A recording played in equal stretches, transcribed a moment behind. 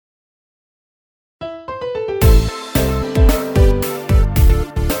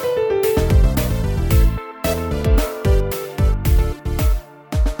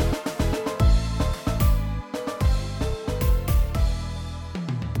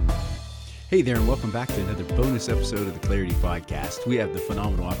Hey there, and welcome back to another bonus episode of the Clarity Podcast. We have the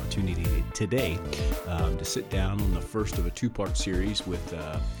phenomenal opportunity today to sit down on the first of a two-part series with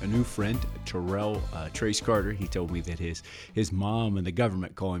a new friend, Terrell, Trace Carter. He told me that his mom and the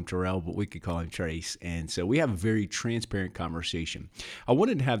government call him Terrell, but we could call him Trace. And so we have a very transparent conversation. I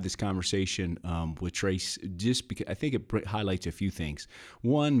wanted to have this conversation with Trace just because I think it highlights a few things.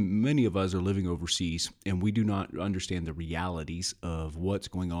 One, many of us are living overseas, and we do not understand the realities of what's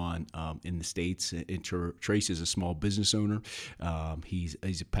going on in the States. And Trace is a small business owner. He's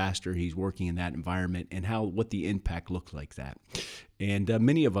a pastor. He's working in that environment, and what the impact looked like that. And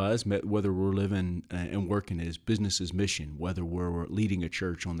many of us, whether we're living and working as business as mission, whether we're leading a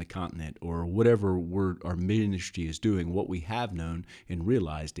church on the continent or whatever our ministry is doing, what we have known and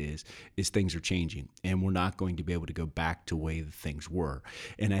realized is things are changing, and we're not going to be able to go back to the way that things were.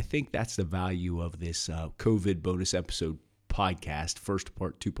 And I think that's the value of this COVID bonus episode podcast, first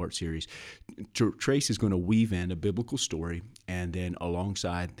part, two-part series. Trace is going to weave in a biblical story, and then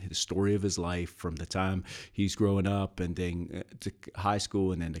alongside the story of his life from the time he's growing up and then to high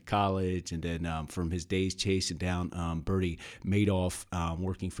school and then to college, and then from his days chasing down Bernie Madoff,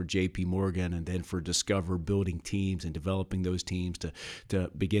 working for JP Morgan, and then for Discover, building teams and developing those teams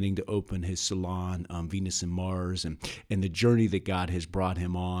to beginning to open his salon, Venus and Mars, and the journey that God has brought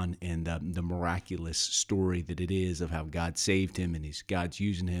him on, and the miraculous story that it is of how God saved him and God's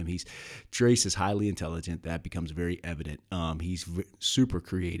using him. Trace is highly intelligent. That becomes very evident. He's super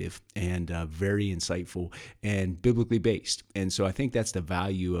creative and very insightful and biblically based. And so I think that's the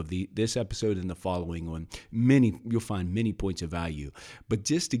value of this episode and the following one. You'll find many points of value. But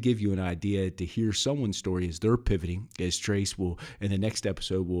just to give you an idea, to hear someone's story as they're pivoting, as Trace will, in the next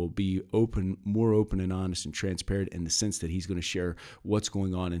episode, will be more open and honest and transparent in the sense that he's going to share what's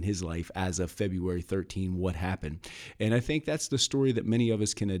going on in his life as of February 13, what happened. And I think that's the story that many of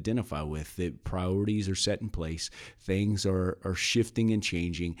us can identify with, that priorities are set in place, things are shifting and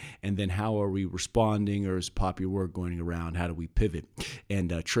changing, and then how are we responding, or is popular word going around, how do we pivot?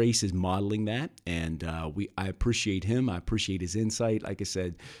 And Trace is modeling that, and I appreciate him. I appreciate his insight. Like I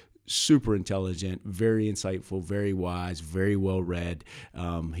said, super intelligent, very insightful, very wise, very well read.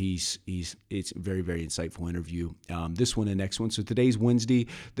 It's a very, very insightful interview. This one and next one. So today's Wednesday.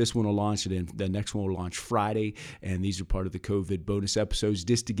 This one will launch, and then the next one will launch Friday. And these are part of the COVID bonus episodes,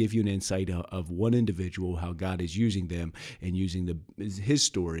 just to give you an insight of one individual, how God is using them and using his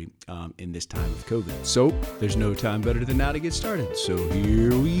story in this time of COVID. So there's no time better than now to get started. So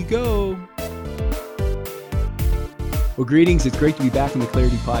here we go. Well, greetings. It's great to be back on the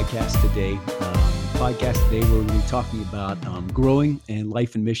Clarity Podcast today. We're going to be talking about growing and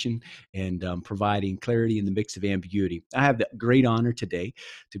life and mission, and providing clarity in the mix of ambiguity. I have the great honor today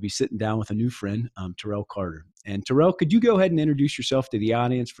to be sitting down with a new friend, Terrell Carter. And Terrell, could you go ahead and introduce yourself to the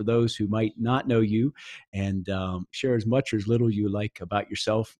audience for those who might not know you, and share as much or as little you like about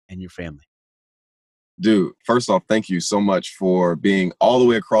yourself and your family? Dude, first off, thank you so much for being all the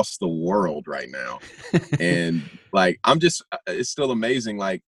way across the world right now. And it's still amazing.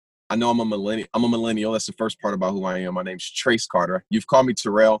 Like, I know I'm a millennial. That's the first part about who I am. My name's Trace Carter. You've called me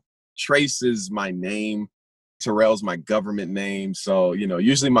Terrell. Trace is my name. Terrell's my government name. So,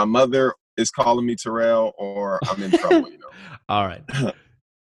 usually my mother is calling me Terrell, or I'm in trouble, All right.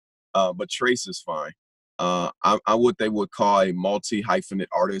 But Trace is fine. I'm what they would call a multi-hyphenate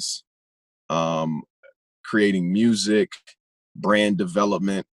artist. Creating music, brand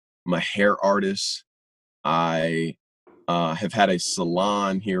development. I'm a hair artist. I have had a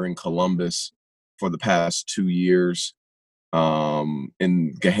salon here in Columbus for the past 2 years.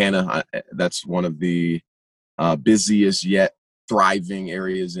 In Gahanna, that's one of the busiest yet thriving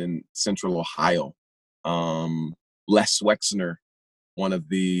areas in Central Ohio. Les Wexner, one of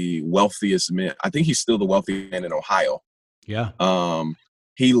the wealthiest men. I think he's still the wealthiest man in Ohio. Yeah.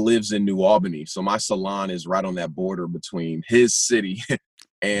 He lives in New Albany, so my salon is right on that border between his city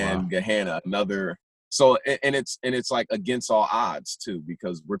and Gahanna. So it's like against all odds too,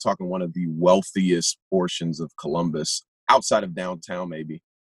 because we're talking one of the wealthiest portions of Columbus, outside of downtown maybe,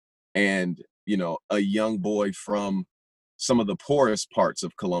 and a young boy from some of the poorest parts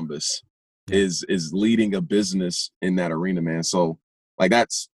of Columbus is leading a business in that arena, man. So like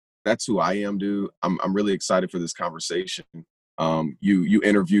that's who I am, dude. I'm really excited for this conversation. You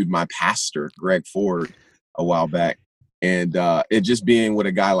interviewed my pastor, Greg Ford, a while back, and it just being with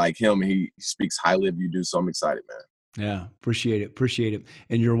a guy like him, he speaks highly of you, dude. So I'm excited, man. Yeah, appreciate it.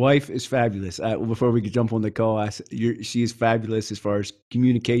 And your wife is fabulous. Before we could jump on the call, she is fabulous as far as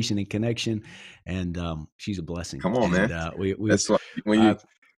communication and connection, and she's a blessing. Come on, and, man. We That's what, when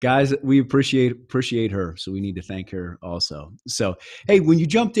Guys, we appreciate her, so we need to thank her also. So, hey, when you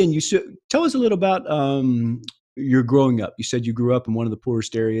jumped in, tell us a little about your growing up. You said you grew up in one of the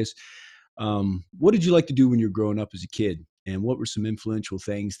poorest areas. What did you like to do when you were growing up as a kid? And what were some influential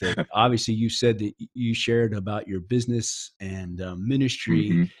things that obviously you said that you shared about your business and ministry?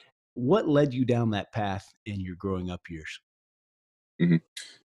 hmm What led you down that path in your growing up years? hmm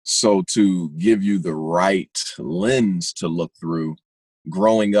So to give you the right lens to look through,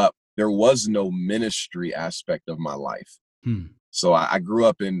 growing up, there was no ministry aspect of my life. Hmm. So I grew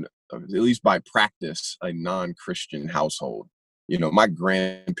up in, at least by practice, a non-Christian household. My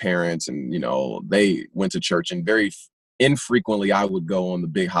grandparents and, they went to church, and very infrequently I would go on the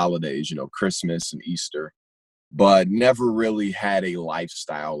big holidays, Christmas and Easter, but never really had a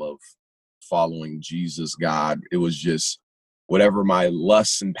lifestyle of following Jesus, God. It was just whatever my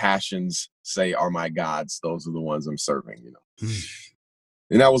lusts and passions say are my gods, those are the ones I'm serving. Hmm.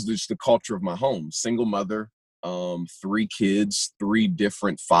 And that was just the culture of my home. Single mother, 3 kids, 3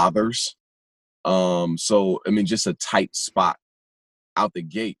 different fathers. So I mean, just a tight spot out the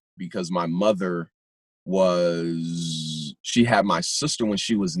gate, because my mother she had my sister when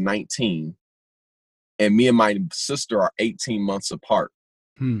she was 19, and me and my sister are 18 months apart.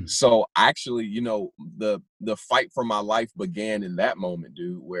 Hmm. So actually, the fight for my life began in that moment,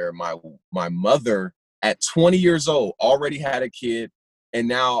 dude, where my mother at 20 years old already had a kid, and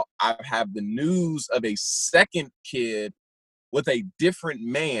now I have the news of a second kid with a different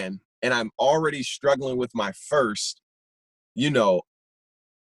man, and I'm already struggling with my first. You know,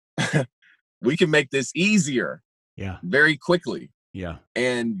 we can make this easier Yeah. very quickly. Yeah.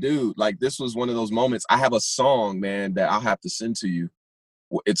 And dude, like, this was one of those moments. I have a song, man, that I'll have to send to you.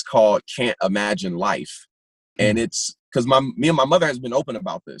 It's called "Can't Imagine Life." And Hmm. it's because me and my mother has been open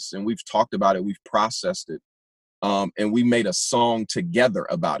about this, and we've talked about it, we've processed it. And we made a song together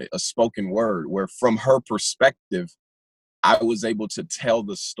about it, a spoken word, where from her perspective, I was able to tell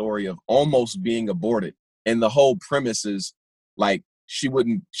the story of almost being aborted. And the whole premise is like, she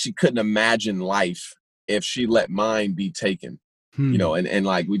couldn't imagine life if she let mine be taken, Hmm. and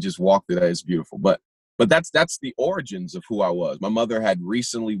like, we just walked through that. It's beautiful. But that's the origins of who I was. My mother had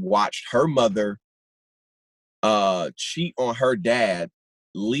recently watched her mother cheat on her dad,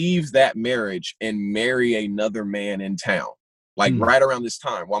 leave that marriage, and marry another man in town, like Hmm. right around this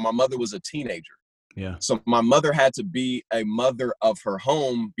time while my mother was a teenager. Yeah. So my mother had to be a mother of her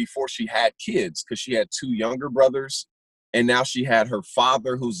home before she had kids, because she had 2 younger brothers, and now she had her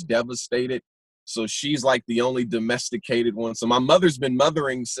father who's devastated. So she's like the only domesticated one. So my mother's been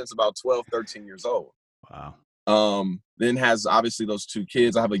mothering since about 12, 13 years old. Wow. Then has obviously those 2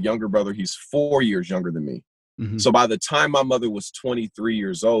 kids. I have a younger brother. He's 4 years younger than me. Hmm. So by the time my mother was 23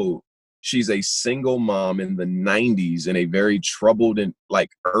 years old, she's a single mom in the 90s in a very troubled and like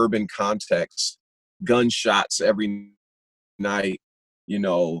urban context, gunshots every night,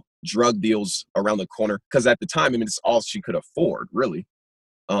 drug deals around the corner. Because at the time, I mean, it's all she could afford, really.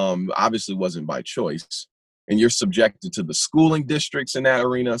 Obviously wasn't by choice. And you're subjected to the schooling districts in that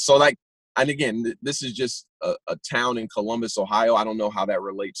arena. So like, and again, this is just a town in Columbus, Ohio. I don't know how that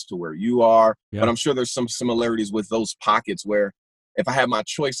relates to where you are, but Yeah. I'm sure there's some similarities with those pockets where if I had my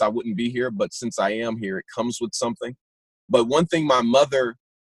choice, I wouldn't be here. But since I am here, it comes with something. But one thing my mother,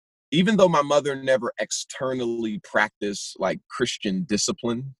 even though my mother never externally practiced like Christian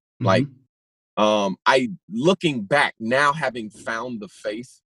discipline, like, Hmm. I, looking back now, having found the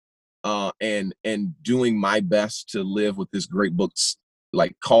faith, and doing my best to live what this great book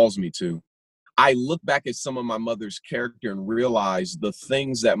like calls me to, I look back at some of my mother's character and realize the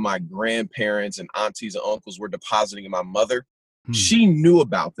things that my grandparents and aunties and uncles were depositing in my mother, Hmm. she knew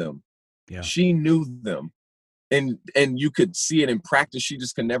about them. Yeah. She knew them. And you could see it in practice. She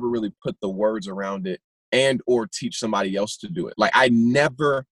just could never really put the words around it and or teach somebody else to do it. Like, I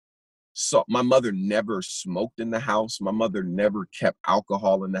never saw my mother never smoked in the house. My mother never kept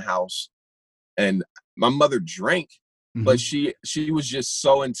alcohol in the house. And my mother drank, but Hmm. she was just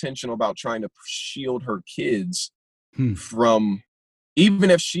so intentional about trying to shield her kids Hmm. from, even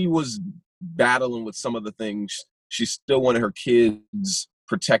if she was battling with some of the things, she still wanted her kids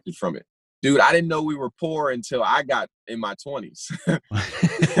protected from it. Dude, I didn't know we were poor until I got in my 20s.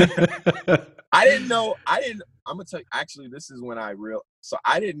 I'm gonna tell you, actually, this is when so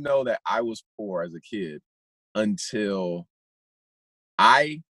I didn't know that I was poor as a kid until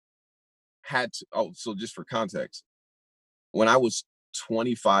I so just for context, when I was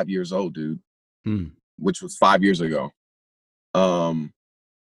 25 years old, dude, Hmm. which was 5 years ago, um,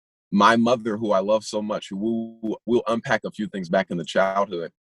 my mother, who I love so much, who we'll unpack a few things back in the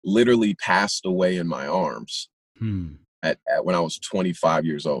childhood, literally passed away in my arms. Hmm. when I was 25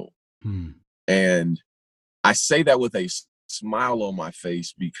 years old. Hmm. And I say that with a smile on my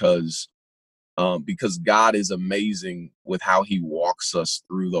face because God is amazing with how he walks us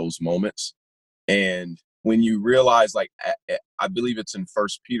through those moments. And when you realize, like, I believe it's in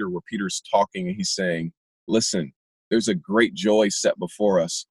First Peter where Peter's talking and he's saying, listen, there's a great joy set before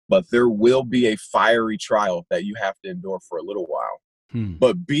us, but there will be a fiery trial that you have to endure for a little while. Hmm.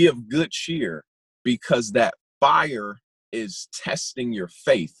 But be of good cheer, because that fire is testing your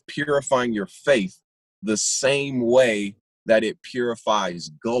faith, purifying your faith the same way that it purifies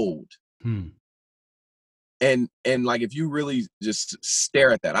gold. Hmm. And like, if you really just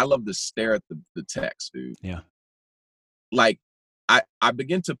stare at that, I love to stare at the text, dude. Yeah. Like, I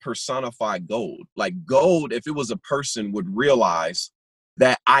begin to personify gold. Like, gold, if it was a person, would realize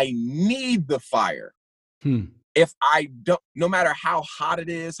that I need the fire. Hmm. If I don't, no matter how hot it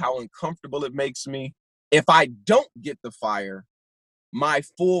is, how uncomfortable it makes me, if I don't get the fire, my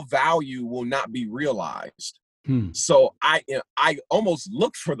full value will not be realized. Hmm. So I almost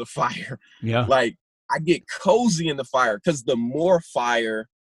look for the fire. Yeah. Like, I get cozy in the fire, because the more fire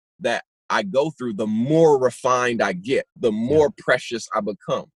that I go through, the more refined I get, the more precious I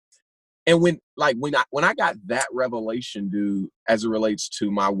become. And when I got that revelation, dude, as it relates to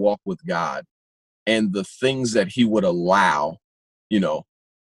my walk with God and the things that he would allow,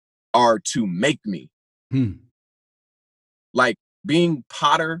 are to make me. Hmm. Like, being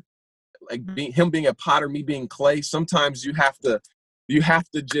potter, like him being a potter, me being clay, sometimes you have to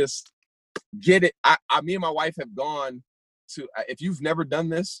just get it. Me and my wife have gone to, if you've never done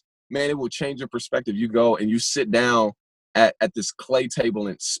this, man, it will change your perspective. You go and you sit down at this clay table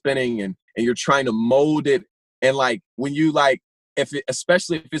and spinning, and you're trying to mold it. And like, when you like,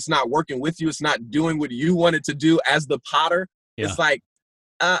 especially if it's not working with you, it's not doing what you want it to do as the potter. Yeah. It's like,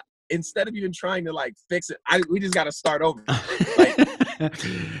 instead of even trying to like fix it, we just got to start over. Like,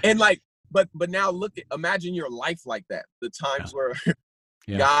 and like, but now imagine your life like that. The times where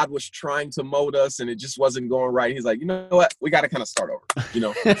God was trying to mold us and it just wasn't going right. He's like, you know what? We got to kind of start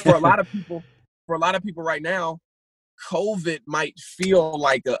over. For a lot of people right now, COVID might feel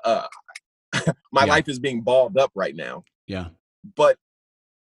like my life is being balled up right now. Yeah. But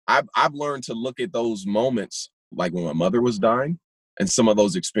I've learned to look at those moments, like when my mother was dying, and some of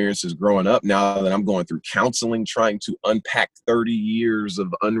those experiences growing up, now that I'm going through counseling, trying to unpack 30 years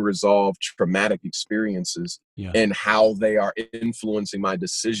of unresolved traumatic experiences and how they are influencing my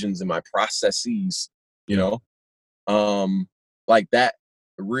decisions and my processes, like that.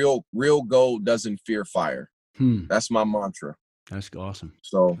 Real gold doesn't fear fire. That's my mantra. That's awesome.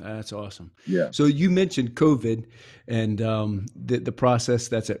 So that's awesome. Yeah. So you mentioned COVID and the process.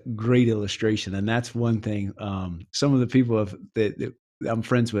 That's a great illustration, and that's one thing. Some of the people that I'm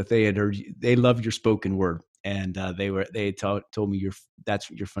friends with, they loved your spoken word, and they had told me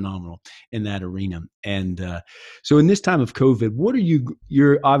you're phenomenal in that arena. And so in this time of COVID, what are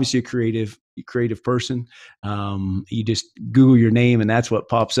you're obviously a creative person. You just Google your name and that's what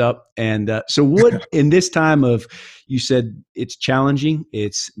pops up. And so what in this time of, you said it's challenging,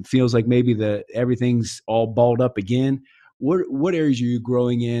 it feels like maybe everything's all balled up again. What areas are you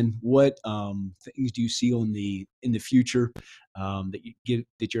growing in? What things do you see in the future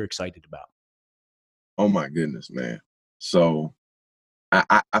that you're excited about? Oh my goodness, man. So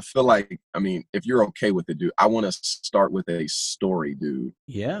I feel like, if you're okay with it, dude, I want to start with a story, dude.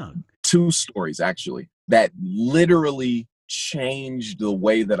 Yeah. 2 stories, actually, that literally changed the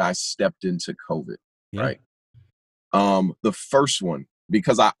way that I stepped into COVID, right? The first one,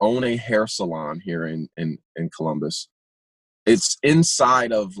 because I own a hair salon here in Columbus, it's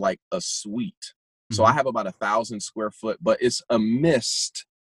inside of like a suite. So I have about 1,000 square foot, but it's amidst,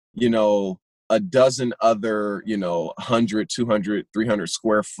 a dozen other, 100, 200, 300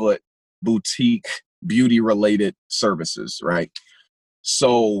 square foot boutique beauty related services, right?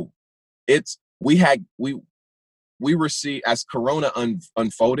 So we received, as Corona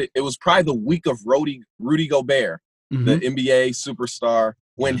unfolded, it was probably the week of Rudy Gobert, the NBA superstar.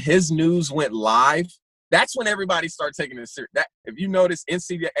 When his news went live, that's when everybody started taking it serious. That, if you notice,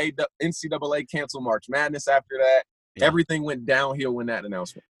 NCAA canceled March Madness after that. Everything went downhill when that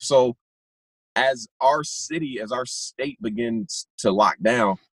announcement. So as our state begins to lock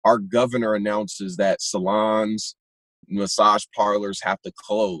down, our governor announces that salons, massage parlors have to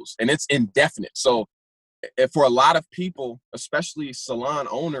close, and it's indefinite. So for a lot of people, especially salon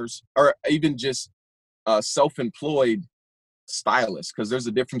owners, or even just self-employed stylists, because there's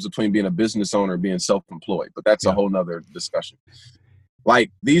a difference between being a business owner and being self-employed, but that's a whole nother discussion.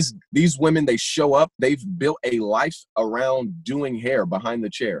 Like, these women, they show up, they've built a life around doing hair behind the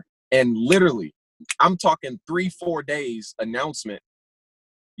chair. And literally, I'm talking 3-4 days announcement.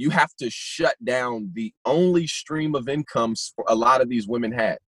 You have to shut down the only stream of incomes for a lot of these women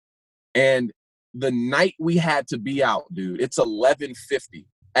had. And the night we had to be out, dude, it's 11:50.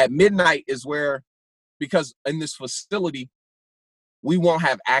 At midnight is where, because in this facility, we won't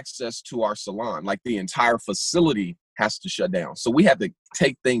have access to our salon. Like the entire facility has to shut down. So we had to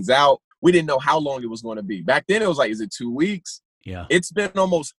take things out. We didn't know how long it was going to be. Back then it was like, is it 2 weeks? Yeah. It's been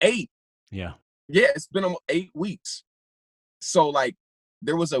almost 8. Yeah. Yeah, it's been almost 8 weeks. So like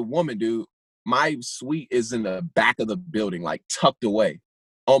there was a woman, dude. My suite is in the back of the building, like tucked away.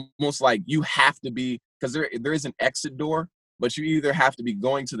 Almost like you have to be, because there is an exit door, but you either have to be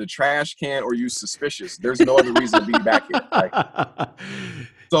going to the trash can or you suspicious. There's no other reason to be back here. Like,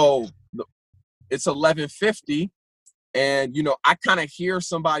 so it's 11:50, and I kind of hear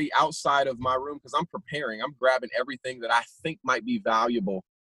somebody outside of my room because I'm preparing. I'm grabbing everything that I think might be valuable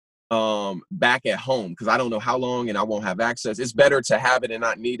back at home, because I don't know how long and I won't have access. It's better to have it and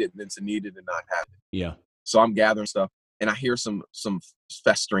not need it than to need it and not have it. Yeah. So I'm gathering stuff, and I hear some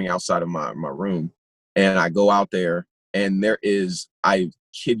festering outside of my room, and I go out there, and there is, I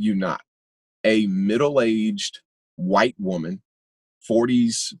kid you not, a middle-aged white woman,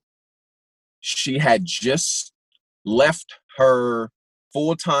 40s. She had just left her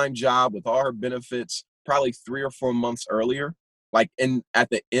full-time job with all her benefits probably 3 or 4 months earlier, like at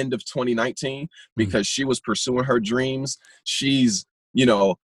the end of 2019, because she was pursuing her dreams. She's,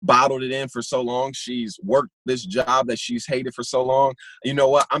 bottled it in for so long. She's worked this job that she's hated for so long. You know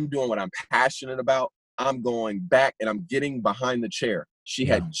what? I'm doing what I'm passionate about. I'm going back and I'm getting behind the chair. She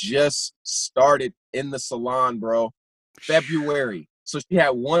had just started in the salon, bro, February. So she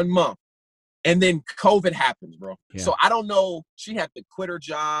had 1 month. And then COVID happens, bro. Yeah. So I don't know. She had to quit her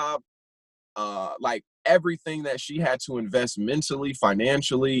job. Like everything that she had to invest mentally,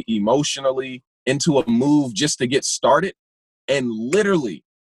 financially, emotionally into a move just to get started. And literally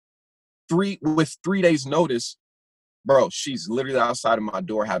 3 days notice, bro, she's literally outside of my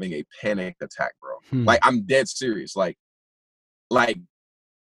door having a panic attack, bro. Like, I'm dead serious. Like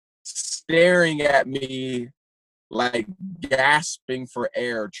staring at me, like gasping for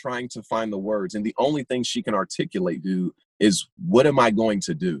air, trying to find the words. And the only thing she can articulate, dude, is, what am I going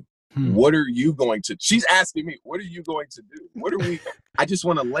to do? What are you going to? She's asking me, what are you going to do? I just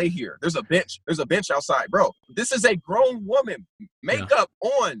want to lay here. There's a bench outside, bro. This is a grown woman, makeup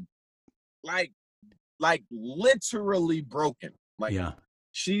on, like literally broken. Like,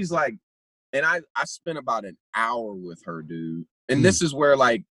 she's like, and I spent about an hour with her, dude. And this is where,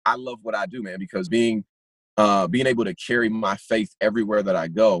 like, I love what I do, man, because being able to carry my faith everywhere that I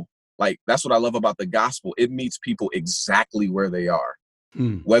go, like, that's what I love about the gospel. It meets people exactly where they are.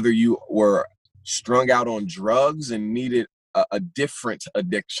 Whether you were strung out on drugs and needed a different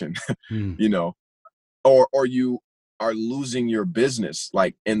addiction, or you are losing your business,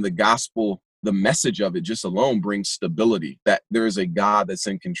 like, in the gospel, the message of it just alone brings stability, that there is a God that's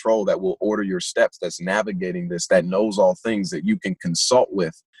in control, that will order your steps, that's navigating this, that knows all things, that you can consult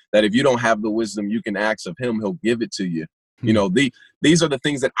with, that if you don't have the wisdom, you can ask of him, he'll give it to you. These are the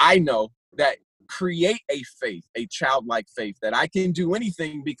things that I know that create a faith, a childlike faith, that I can do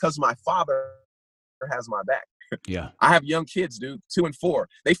anything because my Father has my back. Yeah. I have young kids, dude, 2 and 4.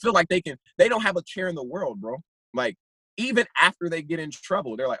 They feel like they don't have a care in the world, bro. Like, even after they get in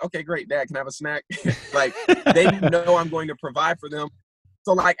trouble, they're like, okay, great, Dad, can I have a snack? Like, they know I'm going to provide for them.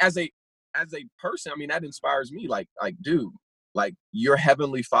 So, like, as a person, I mean, that inspires me. Like, dude, like, your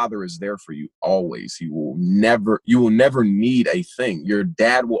heavenly Father is there for you always. You will never need a thing. Your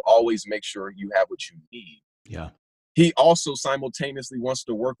dad will always make sure you have what you need. Yeah. He also simultaneously wants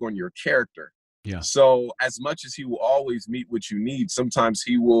to work on your character. Yeah. So as much as he will always meet what you need, sometimes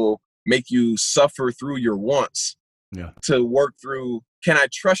he will make you suffer through your wants to work through, can I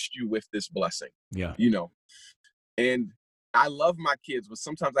trust you with this blessing? Yeah. And I love my kids, but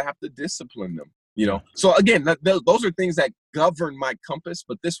sometimes I have to discipline them. So again, those are things that govern my compass,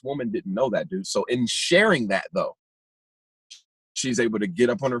 but this woman didn't know that, dude. So in sharing that, though, she's able to get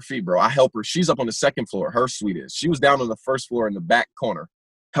up on her feet, bro. I help her. She's up on the second floor. Her suite is. She was down on the first floor in the back corner.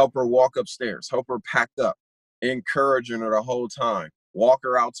 Help her walk upstairs. Help her packed up. Encouraging her the whole time. Walk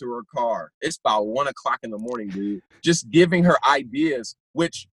her out to her car. It's about 1 o'clock in the morning, dude. Just giving her ideas,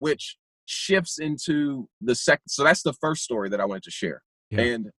 which shifts into the second. So that's the first story that I wanted to share.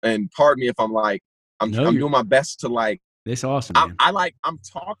 Yeah. And pardon me if I'm like, I'm doing my best to, like, that's awesome, man. I'm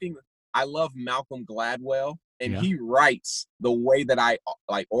talking. I love Malcolm Gladwell, and he writes the way that I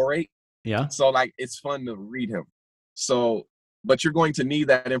like orate. Yeah. So, like, it's fun to read him. So, but you're going to need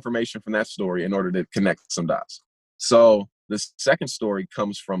that information from that story in order to connect some dots. So the second story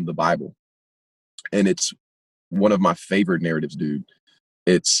comes from the Bible. And it's one of my favorite narratives, dude.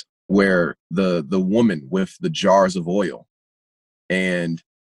 It's where the woman with the jars of oil and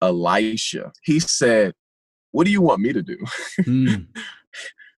Elisha, he said, what do you want me to do? Mm.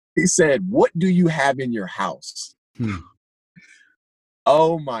 He said, what do you have in your house?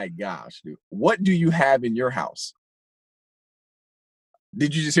 Oh my gosh, dude. What do you have in your house?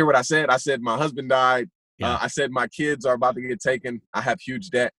 Did you just hear what I said? I said, my husband died. Yeah. I said, my kids are about to get taken. I have huge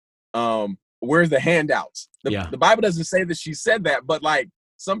debt. Where's the handouts? The Bible doesn't say that she said that, but like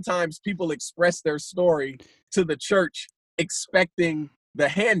sometimes people express their story to the church expecting the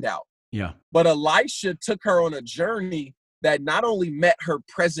handout. Yeah. But Elisha took her on a journey that not only met her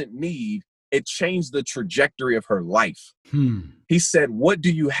present need, it changed the trajectory of her life. He said, what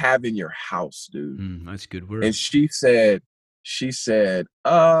do you have in your house, dude? That's a good word. And she said,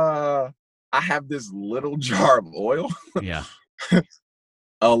 I have this little jar of oil. Yeah.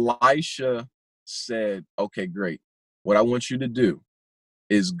 Elisha said, okay, great. What I want you to do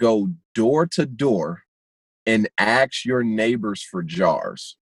is go door to door and ask your neighbors for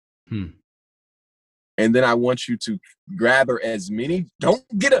jars. And then I want you to gather as many,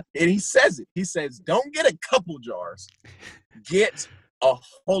 and he says it, he says, don't get a couple jars, get a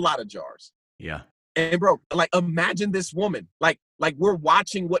whole lot of jars. Yeah. And bro, like imagine this woman, like we're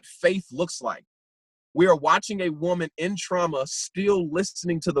watching what faith looks like. We are watching a woman in trauma still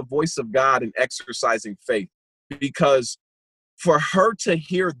listening to the voice of God and exercising faith, because for her to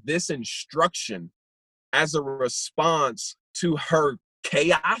hear this instruction as a response to her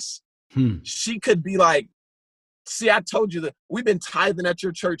chaos, she could be like, see, I told you that we've been tithing at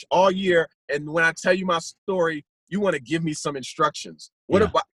your church all year. And when I tell you my story, you want to give me some instructions. What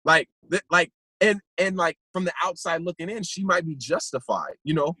about and like from the outside looking in, she might be justified,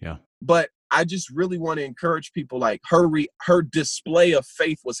 you know? Yeah. But I just really want to encourage people, like her display of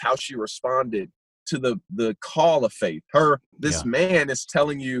faith was how she responded to the call of faith. This man is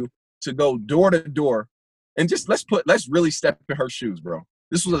telling you to go door to door, and just let's really step in her shoes, bro.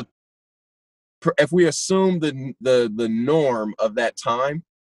 This was if we assume the norm of that time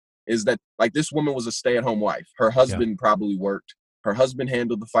is that like this woman was a stay-at-home wife. Her husband probably worked. Her husband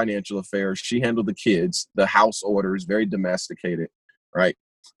handled the financial affairs. She handled the kids, the house orders, very domesticated, right?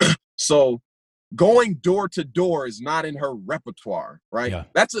 So going door to door is not in her repertoire, right? Yeah.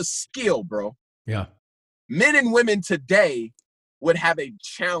 That's a skill, bro. Yeah. Men and women today would have a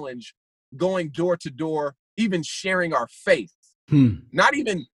challenge going door to door, even sharing our faith. Not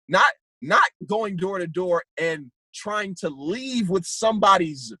going door to door and trying to leave with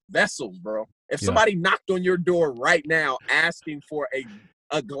somebody's vessels, bro. If somebody knocked on your door right now asking for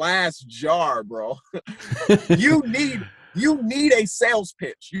a glass jar, bro, you need a sales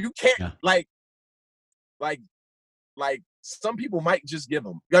pitch. You can't like some people might just give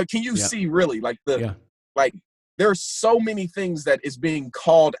them. Like, can you see really like like there's so many things that is being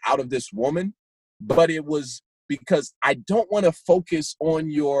called out of this woman, but it was because I don't want to focus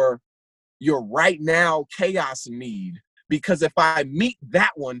on your right now chaos need, because if I meet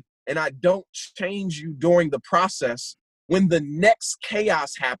that one and I don't change you during the process, when the next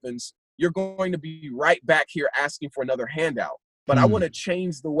chaos happens, you're going to be right back here asking for another handout. But I want to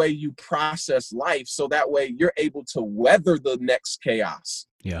change the way you process life so that way you're able to weather the next chaos.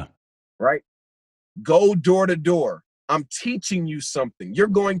 Yeah. Right? Go door to door. I'm teaching you something. You're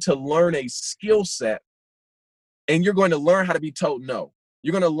going to learn a skill set, and you're going to learn how to be told no.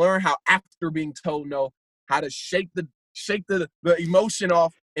 You're going to learn how, after being told no, how to shake the emotion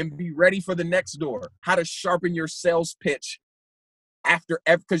off and be ready for the next door. How to sharpen your sales pitch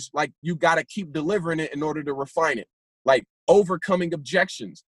because like you got to keep delivering it in order to refine it. Like overcoming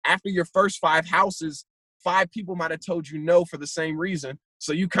objections. After your first 5 houses, 5 people might have told you no for the same reason.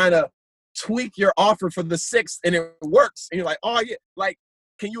 So you kind of tweak your offer for the 6th and it works. And you're like, oh yeah. Like,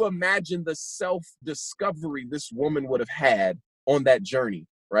 can you imagine the self-discovery this woman would have had on that journey,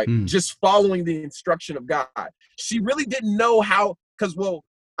 right? Just following the instruction of God. She really didn't know how, because, well,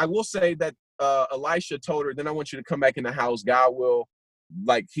 I will say that Elisha told her, then I want you to come back in the house. God will,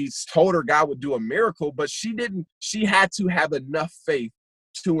 like, he's told her God would do a miracle, but she had to have enough faith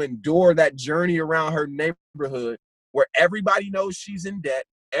to endure that journey around her neighborhood where everybody knows she's in debt.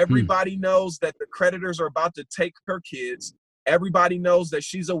 Everybody knows that the creditors are about to take her kids. Everybody knows that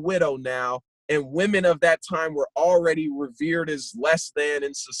she's a widow now. And women of that time were already revered as less than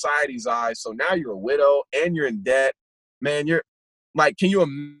in society's eyes. So now you're a widow and you're in debt. Man, you're like, can you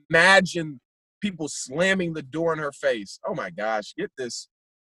imagine people slamming the door in her face? Oh my gosh, get this.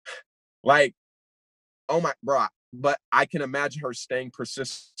 Like, oh my, bro. But I can imagine her staying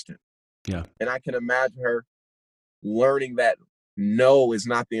persistent. Yeah. And I can imagine her learning that no is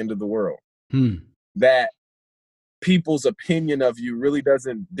not the end of the world. that people's opinion of you really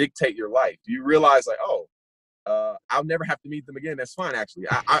doesn't dictate your life. You realize like, oh, I'll never have to meet them again. That's fine, actually.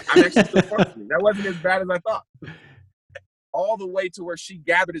 I'm actually still functioning. That wasn't as bad as I thought. All the way to where she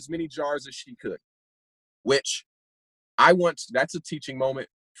gathered as many jars as she could, which that's a teaching moment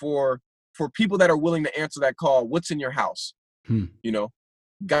for people that are willing to answer that call. What's in your house? You know,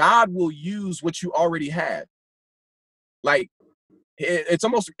 God will use what you already had. Like, it's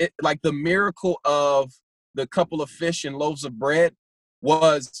almost like the miracle of the couple of fish and loaves of bread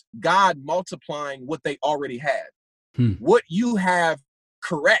was God multiplying what they already had. What you have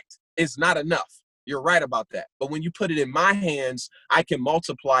correct is not enough. You're right about that. But when you put it in my hands, I can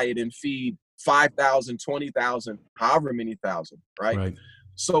multiply it and feed 5,000, 20,000, however many thousand, right?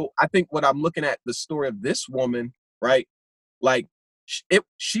 So I think what I'm looking at, the story of this woman, right? Like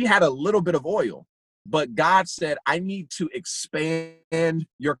she had a little bit of oil, but God said, I need to expand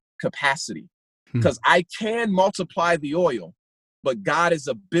your capacity because I can multiply the oil, but God is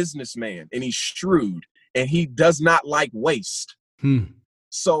a businessman and he's shrewd and he does not like waste.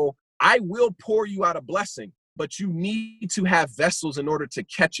 So I will pour you out a blessing, but you need to have vessels in order to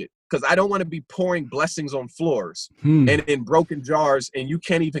catch it. Because I don't want to be pouring blessings on floors and in broken jars, and you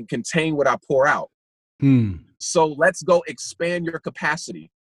can't even contain what I pour out. So let's go expand your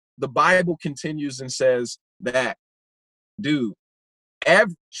capacity. The Bible continues and says that, dude,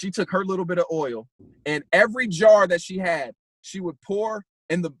 she took her little bit of oil, and every jar that she had, she would pour,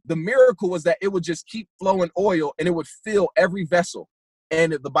 and the miracle was that it would just keep flowing oil, and it would fill every vessel.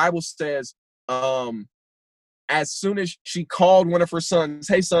 And the Bible says, as soon as she called one of her sons,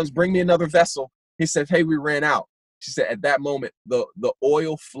 hey, sons, bring me another vessel. He said, hey, we ran out. She said, at that moment, the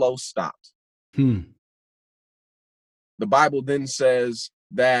oil flow stopped. The Bible then says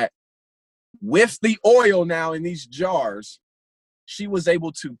that with the oil now in these jars, she was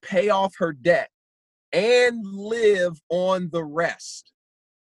able to pay off her debt and live on the rest.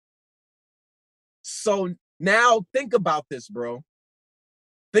 So now think about this, bro.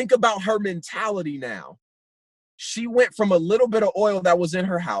 Think about her mentality now. She went from a little bit of oil that was in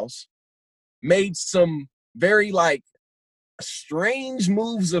her house, made some very strange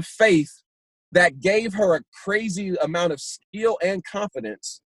moves of faith that gave her a crazy amount of skill and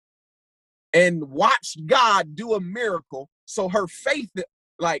confidence, and watched God do a miracle. So her faith,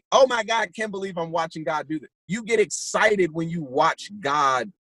 like, oh my God, I can't believe I'm watching God do that. You get excited when you watch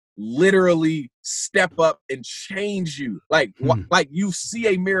God literally step up and change you. Like you see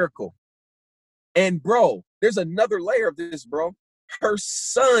a miracle. And bro, there's another layer of this, bro. Her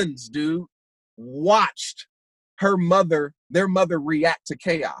sons, dude, watched their mother react to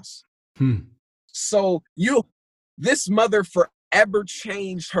chaos. So this mother forever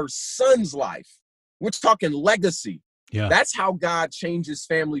changed her son's life. We're talking legacy. Yeah. That's how God changes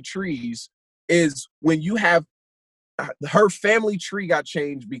family trees, is when you have her family tree got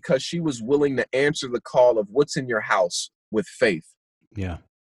changed because she was willing to answer the call of what's in your house with faith. Yeah.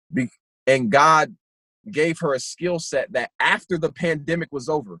 And God gave her a skill set that after the pandemic was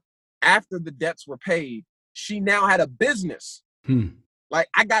over, after the debts were paid, she now had a business. Like,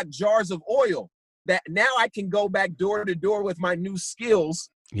 I got jars of oil that now I can go back door to door with my new skills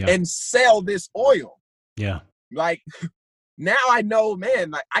and sell this oil. Yeah. Like, now I know,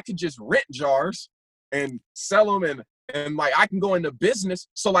 man, like I could just rent jars and sell them and like I can go into business.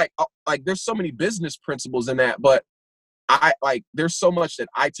 So like there's so many business principles in that, but there's so much that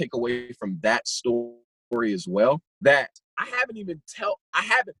I take away from that story as well that I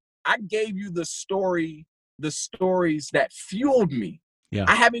gave you the stories that fueled me. Yeah.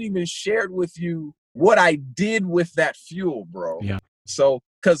 I haven't even shared with you what I did with that fuel, bro. Yeah. So,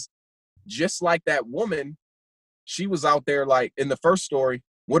 cause just like that woman, she was out there like in the first story,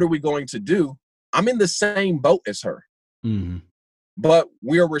 what are we going to do? I'm in the same boat as her, but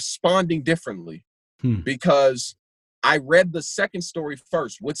we're responding differently because I read the second story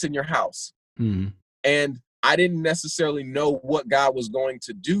first, what's in your house? And I didn't necessarily know what God was going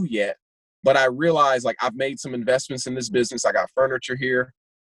to do yet, but I realized like I've made some investments in this business. I got furniture here.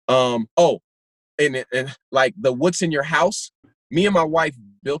 And like the what's in your house, me and my wife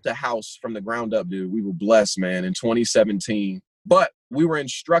built a house from the ground up, dude. We were blessed, man, in 2017. But we were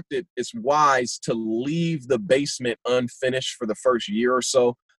instructed it's wise to leave the basement unfinished for the first year or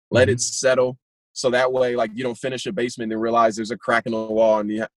so, let it settle. So that way, like, you don't finish a basement and realize there's a crack in the wall.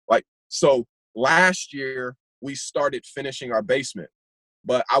 And so last year we started finishing our basement,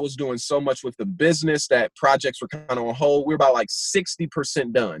 but I was doing so much with the business that projects were kind of on hold. We're about like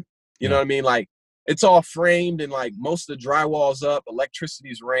 60% done. You know what I mean? Like, it's all framed and like most of the drywall's up,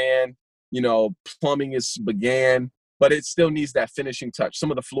 electricity's ran, plumbing is began, but it still needs that finishing touch.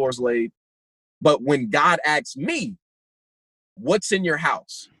 Some of the floors laid. But when God asks me, what's in your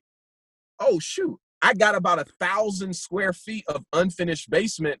house? Oh, shoot. I got about 1,000 square feet of unfinished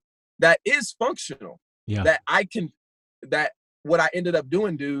basement that is functional. Yeah. That what I ended up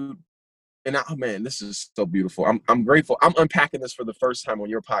doing, dude. And man, this is so beautiful. I'm grateful. I'm unpacking this for the first time on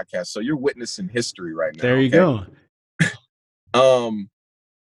your podcast. So you're witnessing history right now. There you go.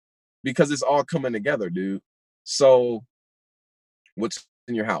 Because it's all coming together, dude. So what's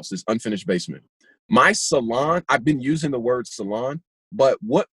in your house? This unfinished basement. My salon, I've been using the word salon, but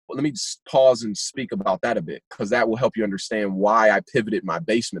let me just pause and speak about that a bit, because that will help you understand why I pivoted my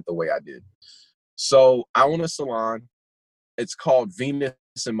basement the way I did. So I own a salon. It's called Venus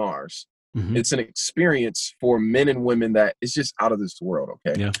and Mars. Mm-hmm. It's an experience for men and women that is just out of this world.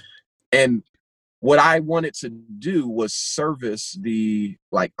 Okay. Yeah. And what I wanted to do was service the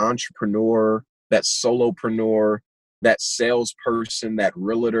entrepreneur, that solopreneur, that salesperson, that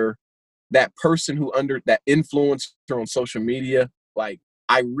realtor, that person that influencer on social media. Like,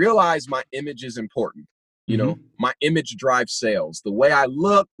 I realize my image is important. You know, my image drives sales. The way I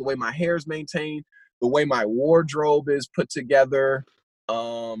look, the way my hair is maintained, the way my wardrobe is put together,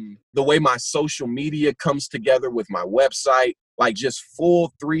 the way my social media comes together with my website, like just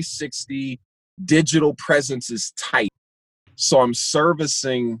full 360 digital presence is tight. So I'm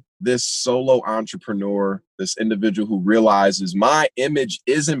servicing this solo entrepreneur, this individual who realizes my image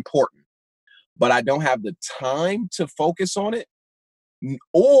is important, but I don't have the time to focus on it,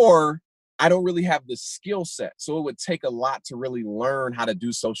 or I don't really have the skill set. So it would take a lot to really learn how to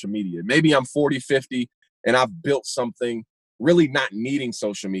do social media. Maybe I'm 40, 50, and I've built something really not needing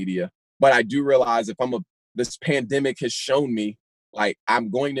social media. But I do realize this pandemic has shown me, like, I'm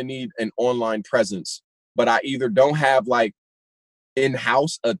going to need an online presence. But I either don't have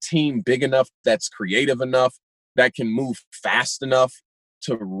in-house a team big enough that's creative enough, that can move fast enough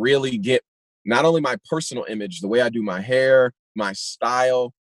to really get not only my personal image, the way I do my hair, my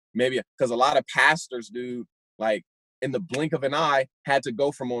style, maybe because a lot of pastors, dude, like in the blink of an eye, had to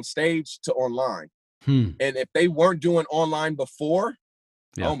go from on stage to online. And if they weren't doing online before,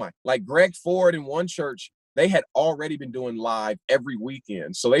 like Greg Ford in one church, they had already been doing live every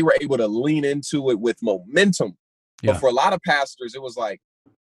weekend. So they were able to lean into it with momentum. Yeah. But for a lot of pastors, it was like,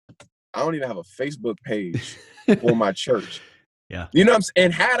 I don't even have a Facebook page for my church. Yeah. You know what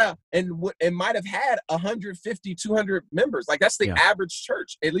I'm saying? And might have had 150, 200 members. Like, that's the average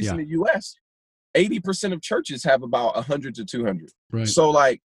church, at least in the US. 80% of churches have about 100 to 200. Right. So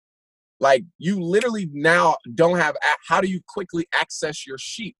like you literally now don't have, how do you quickly access your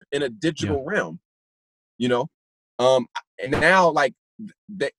sheep in a digital realm? You know? And now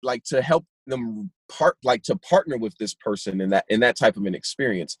to help them to partner with this person in that type of an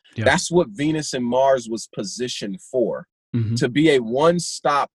experience. Yeah. That's what Venus and Mars was positioned for. To be a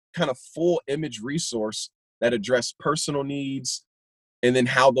one-stop kind of full image resource that addressed personal needs, and then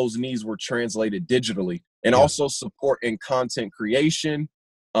how those needs were translated digitally, and also support in content creation,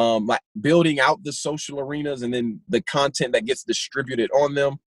 like building out the social arenas and then the content that gets distributed on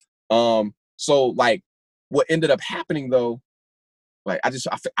them. So like what ended up happening though, like I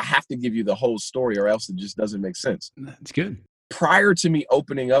have to give you the whole story or else it just doesn't make sense. That's good. Prior to me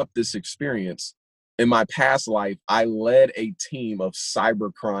opening up this experience, in my past life, I led a team of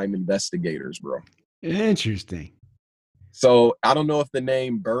cybercrime investigators, bro. Interesting. So I don't know if the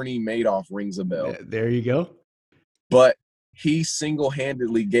name Bernie Madoff rings a bell. There you go. But he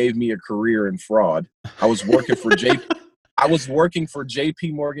single-handedly gave me a career in fraud. I was working for JP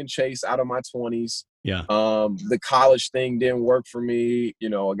Morgan Chase out of my 20s. Yeah. The college thing didn't work for me. You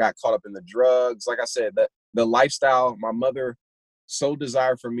know, I got caught up in the drugs. Like I said, the lifestyle my mother so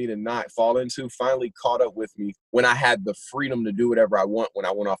desired for me to not fall into finally caught up with me when I had the freedom to do whatever I want when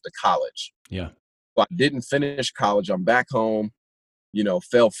I went off to college. Yeah. So I didn't finish college. I'm back home, you know,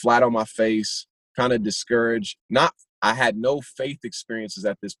 fell flat on my face, kind of discouraged. I had no faith experiences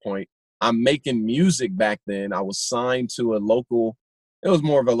at this point. I'm making music back then. I was signed to a local, it was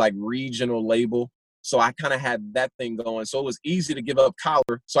more of a regional label. So I kind of had that thing going. So it was easy to give up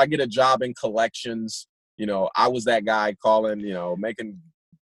college. So I get a job in collections. You know, I was that guy calling, you know, making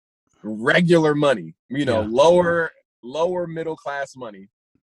regular money, you know, lower middle class money.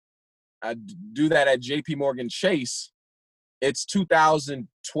 I do that at JP Morgan Chase. It's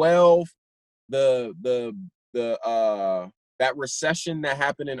 2012. That recession that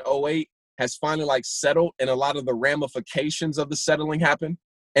happened in 2008 has finally settled, and a lot of the ramifications of the settling happened.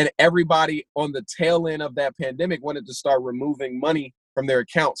 And everybody on the tail end of that pandemic wanted to start removing money from their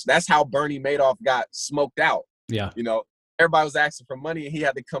accounts. That's how Bernie Madoff got smoked out. Yeah. You know, everybody was asking for money and he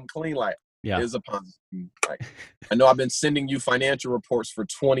had to come clean it was a Ponzi scheme. I know I've been sending you financial reports for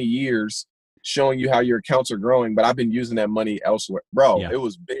 20 years showing you how your accounts are growing, but I've been using that money elsewhere. Bro, Yeah. it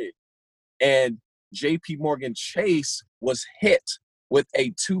was big. And JP Morgan Chase was hit with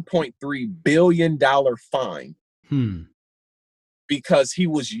a $2.3 billion fine because he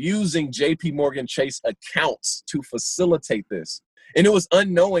was using JP Morgan Chase accounts to facilitate this. And it was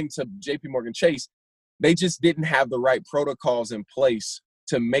unknowing to JP Morgan Chase. They just didn't have the right protocols in place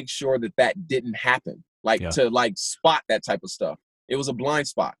to make sure that that didn't happen, to spot that type of stuff. It was a blind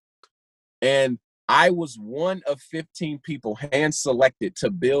spot. And I was one of 15 people hand selected to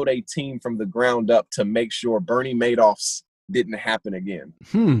build a team from the ground up to make sure Bernie Madoff's didn't happen again.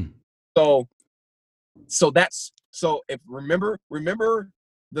 So if remember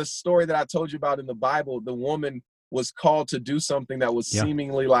the story that I told you about in the Bible, the woman was called to do something that was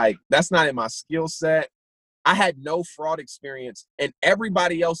seemingly like, that's not in my skill set. I had no fraud experience, and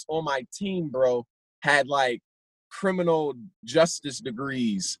everybody else on my team, bro, had like criminal justice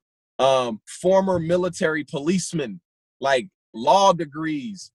degrees, former military policemen, like law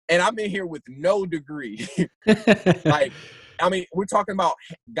degrees. And I'm in here with no degree. We're talking about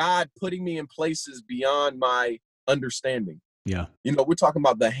God putting me in places beyond my understanding. Yeah. We're talking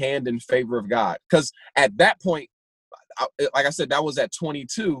about the hand and favor of God. Because at that point, like I said, that was at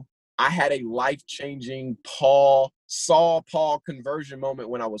 22. I had a life-changing Saul Paul conversion moment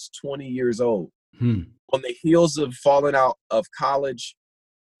when I was 20 years old. On the heels of falling out of college,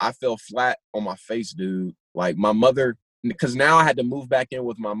 I fell flat on my face, dude. Like my mother, because now I had to move back in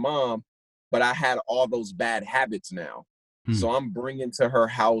with my mom, but I had all those bad habits now. So I'm bringing to her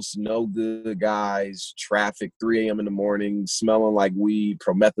house no good guys, traffic, 3 a.m. in the morning, smelling like weed,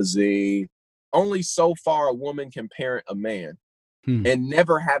 promethazine. Only so far a woman can parent a man. And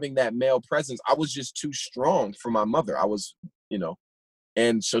never having that male presence, I was just too strong for my mother. I was,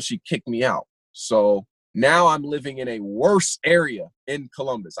 and so she kicked me out. So now I'm living in a worse area in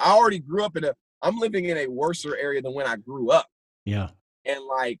Columbus. I already grew up I'm living in a worser area than when I grew up. Yeah. And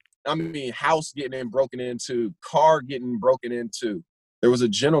house getting broken into, car getting broken into. There was a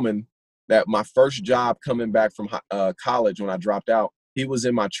gentleman that my first job coming back from college when I dropped out, he was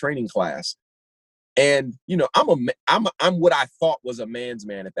in my training class. And, I'm what I thought was a man's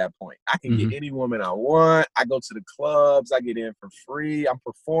man at that point. I can get any woman I want. I go to the clubs. I get in for free. I'm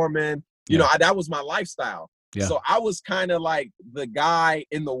performing. That was my lifestyle. Yeah. So I was kind of like the guy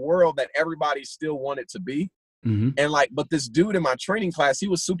in the world that everybody still wanted to be. And but this dude in my training class, he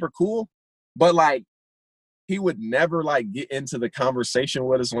was super cool. But he would never get into the conversation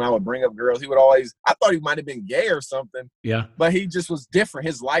with us when I would bring up girls. He would always, I thought he might have been gay or something. Yeah. But he just was different.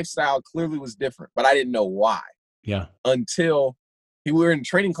 His lifestyle clearly was different, but I didn't know why. Yeah. Until we were in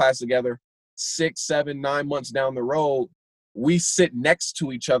training class together, 6, 7, 9 months down the road, we sit next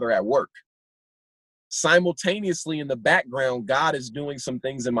to each other at work. Simultaneously in the background, God is doing some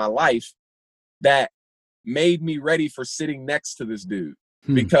things in my life that made me ready for sitting next to this dude.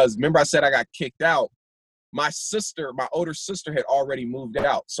 Because remember I said I got kicked out. My older sister had already moved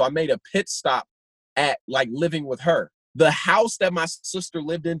out. So I made a pit stop at living with her. The house that my sister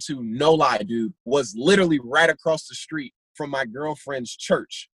lived into, no lie, dude, was literally right across the street from my girlfriend's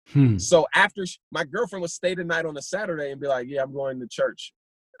church. So after my girlfriend would stay the night on a Saturday and be like, yeah, I'm going to church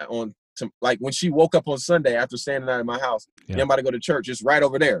when she woke up on Sunday after staying the night at my house, yeah, I'm about to go to church. It's right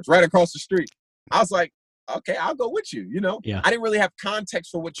over there. It's right across the street. I was like, okay, I'll go with you. Yeah. I didn't really have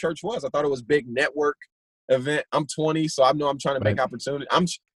context for what church was. I thought it was big network event. I'm 20, so I know I'm trying to make opportunity. I've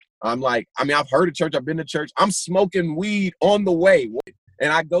heard of church. I've been to church. I'm smoking weed on the way,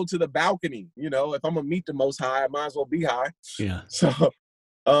 and I go to the balcony. If I'm gonna meet the Most High, I might as well be high. Yeah. So,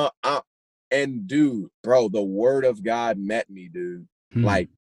 and dude, bro, the Word of God met me, dude. It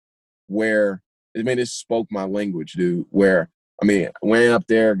spoke my language, dude. Went up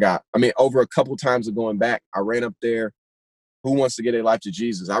there, over a couple times of going back, I ran up there. Who wants to get their life to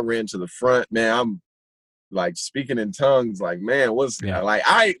Jesus? I ran to the front, man. I'm speaking in tongues, man,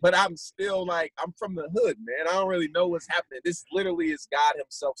 but I'm still I'm from the hood, man. I don't really know what's happening. This literally is God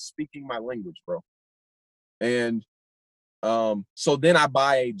himself speaking my language, bro. And so then I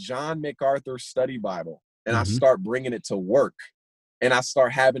buy a John MacArthur study Bible and I start bringing it to work and I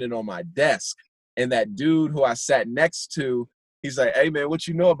start having it on my desk. And that dude who I sat next to, he's like, hey man, what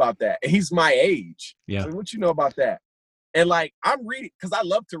you know about that? And he's my age. Yeah. Like, what you know about that? And I'm reading, because I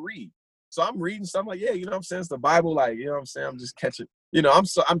love to read. So I'm reading something yeah, you know what I'm saying? It's the Bible, you know what I'm saying? I'm just catching, I'm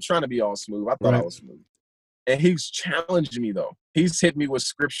trying to be all smooth. I thought I was smooth. And he's challenging me though. He's hit me with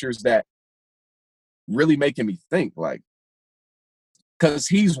scriptures that really making me think, because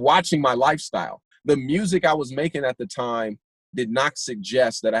he's watching my lifestyle. The music I was making at the time did not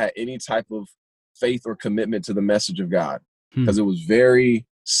suggest that I had any type of faith or commitment to the message of God, because it was very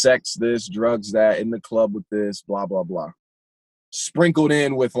sex this, drugs that, in the club with this, blah, blah, blah. Sprinkled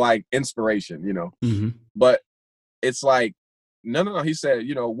in with like inspiration, you know. Mm-hmm. But it's like, no. He said,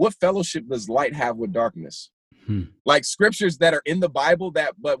 you know, what fellowship does light have with darkness? Like scriptures that are in the Bible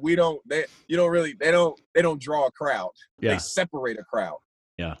that, but they don't draw a crowd. Yeah. They separate a crowd.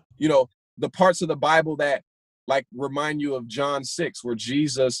 Yeah. You know, the parts of the Bible that like remind you of John 6, where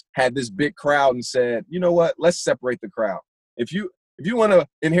Jesus had this big crowd and said, you know what, let's separate the crowd. If you want to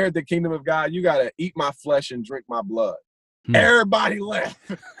inherit the kingdom of God, you got to eat my flesh and drink my blood. Everybody left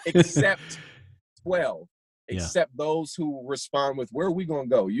except 12, except those who respond with, where are we going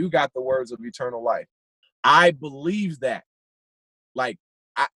to go? You got the words of eternal life. I believe that. Like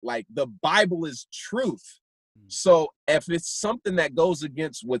the Bible is truth. So if it's something that goes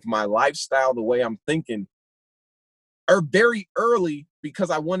against with my lifestyle, the way I'm thinking, or very early,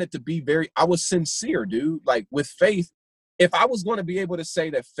 because I wanted to be I was sincere, dude. Like with faith, if I was going to be able to say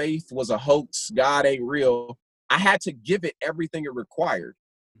that faith was a hoax, God ain't real, I had to give it everything it required.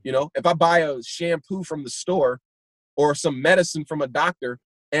 You know, if I buy a shampoo from the store or some medicine from a doctor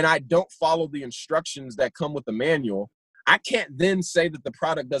and I don't follow the instructions that come with the manual, I can't then say that the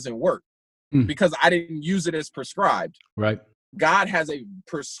product doesn't work because I didn't use it as prescribed. Right. God has a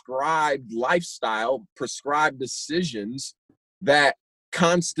prescribed lifestyle, prescribed decisions that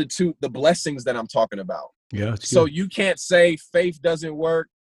constitute the blessings that I'm talking about. Yeah. So you can't say faith doesn't work,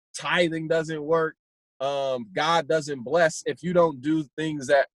 tithing doesn't work, God doesn't bless if you don't do things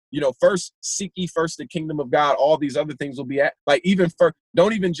that, you know, first seek ye first the kingdom of God, all these other things will be at, like, even for,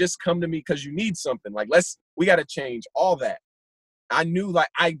 don't even just come to me because you need something. Like, we got to change all that. I knew, like,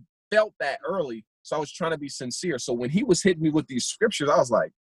 I felt that early. So I was trying to be sincere. So when he was hitting me with these scriptures, I was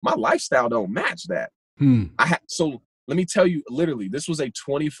like, my lifestyle don't match that. So let me tell you, literally, this was a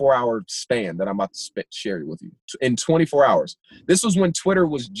 24-hour span that I'm about to share it with you. In 24 hours. This was when Twitter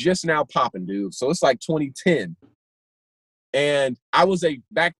was just now popping, dude. So it's like 2010. And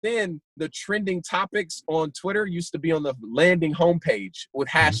back then, the trending topics on Twitter used to be on the landing homepage with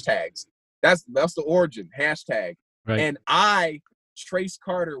hashtags. That's the origin, hashtag. Right. And Trace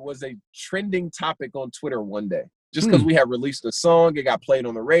Carter was a trending topic on Twitter one day. Just because we had released a song, it got played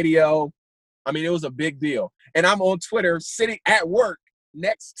on the radio. I mean, it was a big deal. And I'm on Twitter sitting at work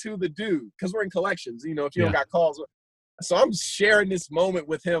next to the dude, because we're in collections, you know, if you don't got calls. So I'm sharing this moment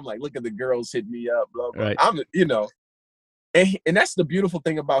with him, like, look at the girls hit me up, blah, blah. Right. You know, and that's the beautiful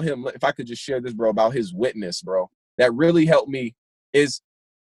thing about him. If I could just share this, bro, about his witness, bro, that really helped me, is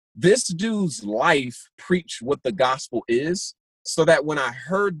this dude's life preached what the gospel is, so that when I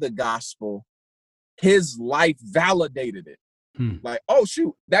heard the gospel, his life validated it. Like, oh,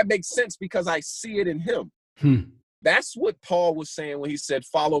 shoot, that makes sense because I see it in him. That's what Paul was saying when he said,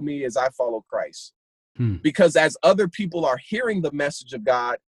 follow me as I follow Christ. Because as other people are hearing the message of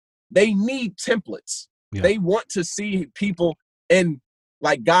God, they need templates. Yeah. They want to see people, and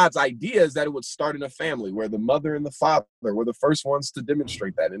like God's idea is that it would start in a family where the mother and the father were the first ones to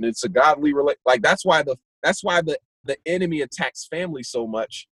demonstrate that. And it's a godly like, that's why the enemy attacks family so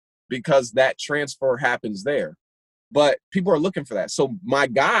much, because that transfer happens there. But people are looking for that. So my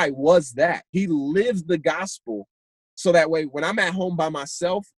guy was that. He lived the gospel. So that way, when I'm at home by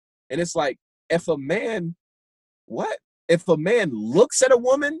myself, and it's like, if a man looks at a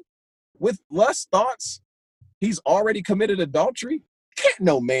woman with lust thoughts, he's already committed adultery. Can't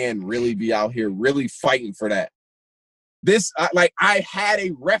no man really be out here really fighting for that. I had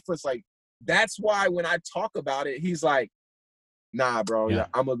a reference. Like, that's why when I talk about it, he's like, nah, bro,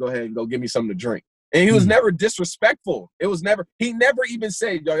 I'm going to go ahead and go give me something to drink. And he was never disrespectful. He never even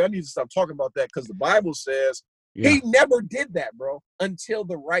said, yo, y'all need to stop talking about that because the Bible says. He never did that, bro, until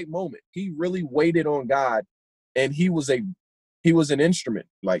the right moment. He really waited on God, and he was an instrument.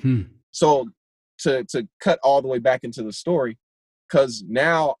 Like, so to cut all the way back into the story, because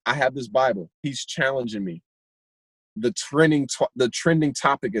now I have this Bible. He's challenging me. The trending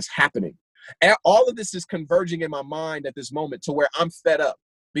topic is happening. And all of this is converging in my mind at this moment to where I'm fed up,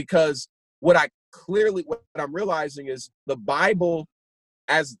 because what I'm realizing is the Bible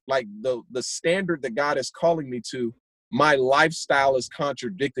as like the standard that God is calling me to, my lifestyle is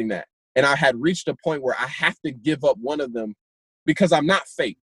contradicting that. And I had reached a point where I have to give up one of them because I'm not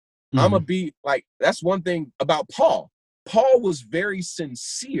fake. I'm going to be like, that's one thing about Paul. Paul was very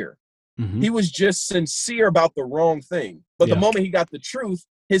sincere. He was just sincere about the wrong thing. But the moment he got the truth,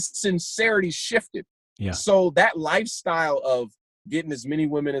 his sincerity shifted. Yeah. So that lifestyle of getting as many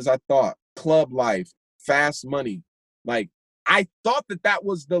women as I thought, club life, fast money, like, I thought that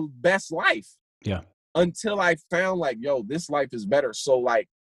was the best life. Yeah. Until I found, like, yo, this life is better. So, like,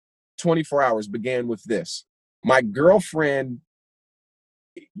 24 hours began with this. My girlfriend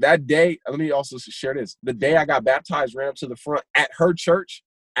that day, let me also share this. The day I got baptized, ran up to the front at her church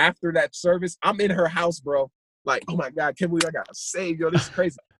after that service. I'm in her house, bro. Like, oh my God, can't believe I got saved. Yo, this is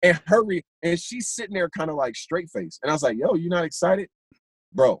crazy. And and she's sitting there kind of like straight face. And I was like, yo, you not excited?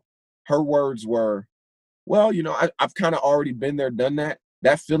 Bro, her words were, well, I've kind of already been there, done that.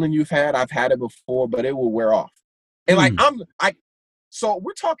 That feeling you've had, I've had it before, but it will wear off. And so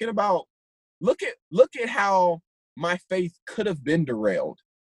we're talking about, look at how my faith could have been derailed.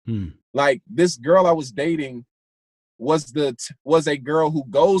 Like, this girl I was dating was a girl who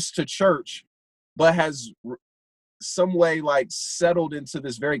goes to church, but has some way like settled into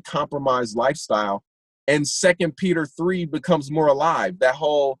this very compromised lifestyle. And 2 Peter 3 becomes more alive. That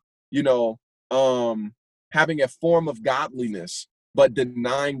whole, having a form of godliness, but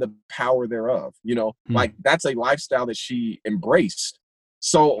denying the power thereof, like that's a lifestyle that she embraced.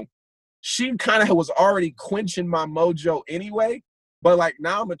 So she kind of was already quenching my mojo anyway, but like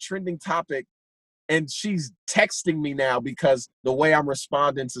now I'm a trending topic and she's texting me now because the way I'm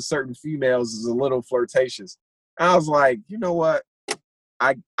responding to certain females is a little flirtatious. I was like, you know what?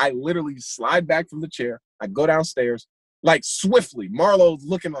 I literally slide back from the chair. I go downstairs, like swiftly. Marlo's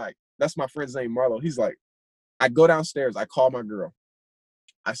looking like, that's my friend's name, Marlo. He's like, I go downstairs. I call my girl.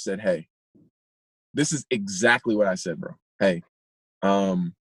 I said, hey, this is exactly what I said, bro. Hey,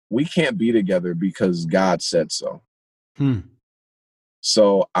 we can't be together because God said so.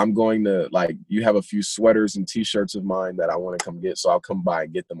 So I'm going to, like, you have a few sweaters and t-shirts of mine that I want to come get. So I'll come by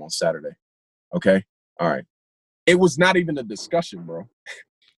and get them on Saturday. Okay. All right. It was not even a discussion, bro.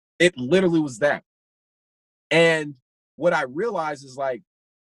 It literally was that. And what I realized is, like,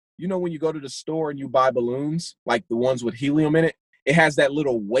 when you go to the store and you buy balloons, like the ones with helium in it, it has that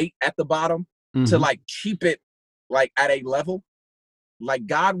little weight at the bottom to like keep it like at a level. Like,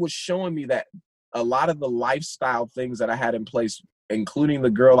 God was showing me that a lot of the lifestyle things that I had in place, including the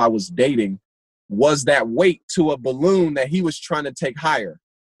girl I was dating, was that weight to a balloon that he was trying to take higher.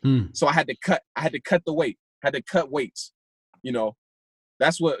 So I had to cut the weight, had to cut weights.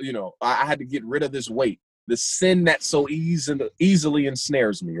 That's what, I had to get rid of this weight, the sin that so easily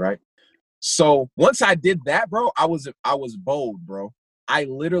ensnares me, right? So once I did that, bro, I was bold, bro. I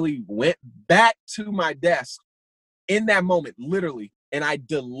literally went back to my desk in that moment, literally, and I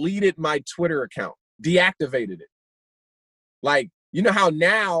deleted my Twitter account, deactivated it. Like, you know how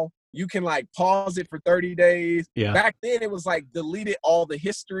now you can like pause it for 30 days? Yeah. Back then it was like deleted all the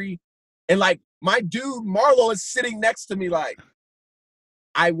history. And like my dude Marlo is sitting next to me. Like,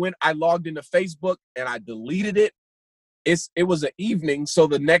 I logged into Facebook and I deleted it. It was an evening. So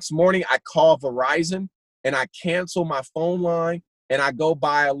the next morning I call Verizon and I cancel my phone line and I go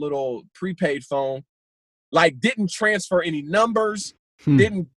buy a little prepaid phone. Like, didn't transfer any numbers,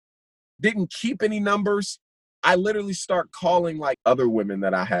 didn't keep any numbers. I literally start calling like other women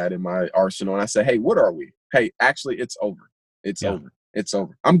that I had in my arsenal. And I said, hey, what are we? Hey, actually, it's over. It's over. It's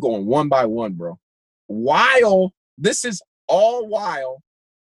over. I'm going one by one, bro. This is all while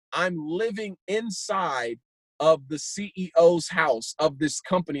I'm living inside of the CEO's house of this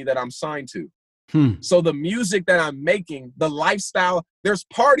company that I'm signed to. So the music that I'm making, the lifestyle, there's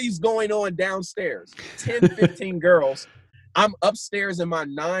parties going on downstairs, 10, 15 girls. I'm upstairs in my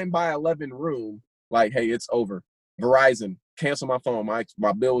 9x11 room. Like, hey, it's over. Verizon, cancel my phone.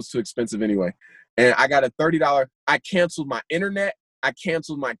 My bill was too expensive anyway. And I got a $30. I canceled my internet. I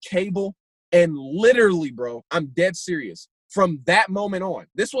canceled my cable. And literally, bro, I'm dead serious. From that moment on,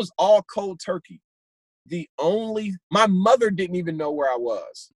 this was all cold turkey. My mother didn't even know where I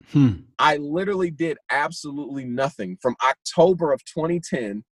was. I literally did absolutely nothing from October of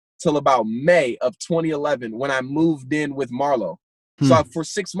 2010 till about May of 2011 when I moved in with Marlo. So for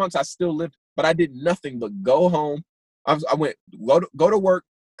 6 months, I still lived, but I did nothing but go home. I went, go to work,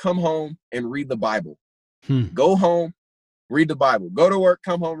 come home and read the Bible. Go home, read the Bible. Go to work,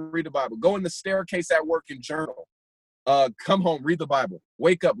 come home, read the Bible. Go in the staircase at work and journal. Come home, read the Bible,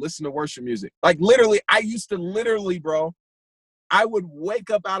 wake up, listen to worship music. Like, literally, I used to literally, bro, I would wake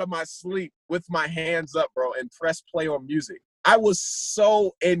up out of my sleep with my hands up, bro, and press play on music. I was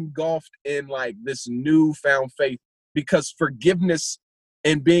so engulfed in like this newfound faith because forgiveness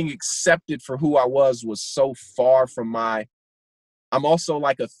and being accepted for who I was so far from I'm also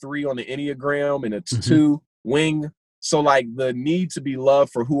like a 3 on the Enneagram and a 2 wing. So like the need to be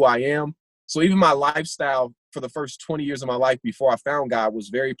loved for who I am. So even my lifestyle for the first 20 years of my life before I found God was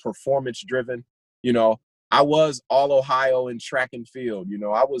very performance driven. I was all Ohio in track and field.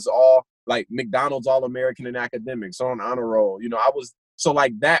 I was all like McDonald's All-American in academics on honor roll. So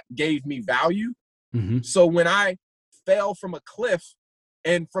like that gave me value. So when I fell from a cliff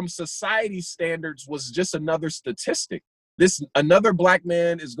and from society standards was just another statistic, another black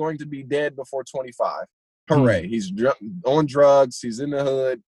man is going to be dead before 25. Hooray. He's on drugs. He's in the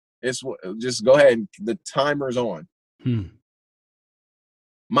hood. It's just go ahead. The timer's on.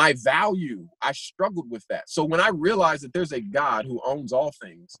 My value, I struggled with that. So when I realized that there's a God who owns all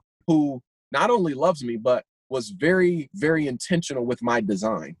things, who not only loves me, but was very, very intentional with my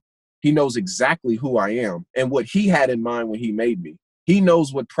design. He knows exactly who I am and what he had in mind when he made me. He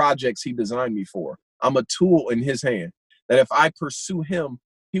knows what projects he designed me for. I'm a tool in his hand, that if I pursue him,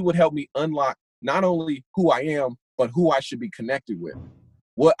 he would help me unlock not only who I am, but who I should be connected with,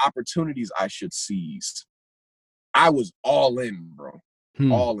 what opportunities I should seize. I was all in, bro.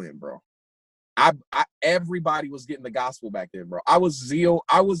 All in, bro. Everybody was getting the gospel back then, bro. I was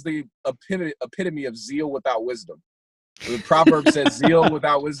the epitome of zeal without wisdom. The proverb says zeal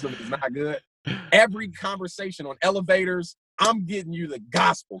without wisdom is not good. Every conversation on elevators, I'm getting you the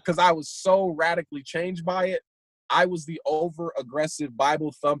gospel because I was so radically changed by it. I was the over-aggressive,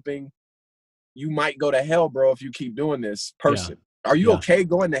 Bible-thumping, you might go to hell, bro, if you keep doing this person. Are you okay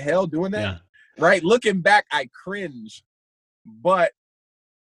going to hell doing that? Right? Looking back, I cringe. But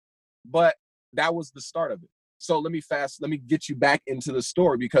that was the start of it. So let me get you back into the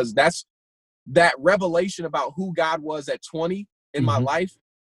story, because that revelation about who God was at 20 in my life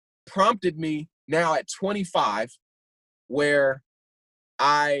prompted me now at 25, where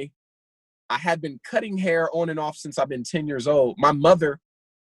I had been cutting hair on and off since I've been 10 years old. My mother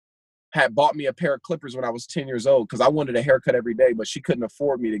had bought me a pair of clippers when I was 10 years old because I wanted a haircut every day, but she couldn't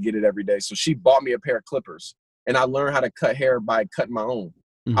afford me to get it every day. So she bought me a pair of clippers, and I learned how to cut hair by cutting my own.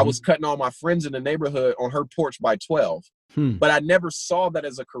 I was cutting all my friends in the neighborhood on her porch by 12, but I never saw that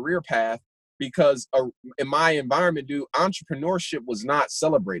as a career path because in my environment, dude, entrepreneurship was not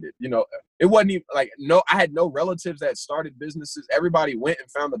celebrated. You know, it wasn't even I had no relatives that started businesses. Everybody went and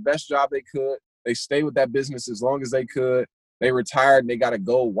found the best job they could. They stayed with that business as long as they could. They retired and they got a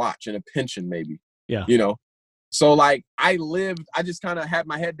gold watch and a pension maybe. Yeah. You know, so I just kind of had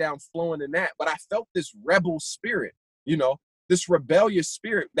my head down flowing in that, but I felt this rebel spirit, you know, this rebellious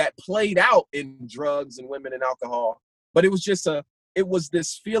spirit that played out in drugs and women and alcohol. But it was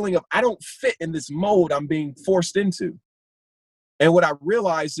this feeling of, I don't fit in this mold I'm being forced into. And what I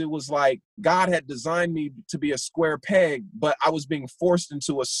realized, it was like God had designed me to be a square peg, but I was being forced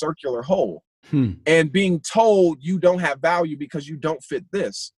into a circular hole and being told you don't have value because you don't fit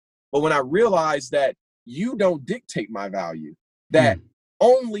this. But when I realized that you don't dictate my value, that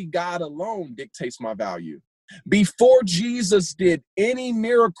only God alone dictates my value. Before Jesus did any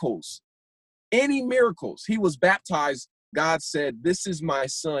miracles, he was baptized. God said, "This is my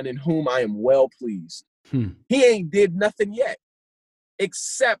son in whom I am well pleased." He ain't did nothing yet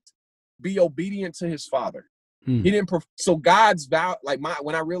except be obedient to his father. He didn't. So God's value,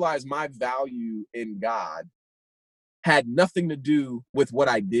 when I realized my value in God had nothing to do with what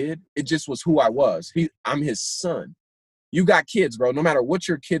I did. It just was who I was. I'm his son. You got kids, bro. No matter what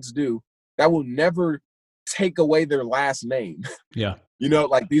your kids do, that will never take away their last name. Yeah. You know,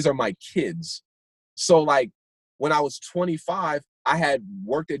 these are my kids. So when I was 25, I had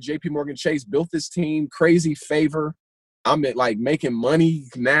worked at JP Chase, built this team, crazy favor. I'm making money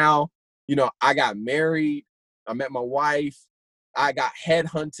now. You know, I got married. I met my wife. I got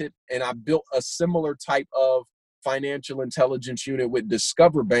headhunted, and I built a similar type of financial intelligence unit with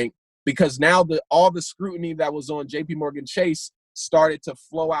Discover Bank, because now all the scrutiny that was on JP Chase started to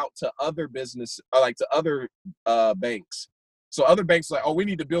flow out to other business, to other banks. So other banks oh, we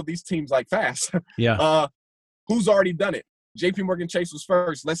need to build these teams fast. Yeah. Who's already done it? JP Chase was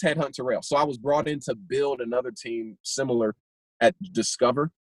first. Let's headhunt Terrell. So I was brought in to build another team similar at Discover.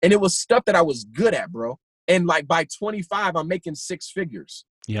 And it was stuff that I was good at, bro. And by 25, I'm making six figures.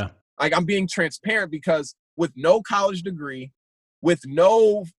 Yeah. I'm being transparent, because with no college degree, with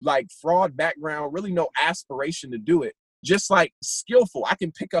no fraud background, really no aspiration to do it, just skillful, I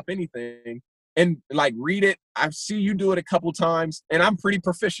can pick up anything and read it. I see you do it a couple times, and I'm pretty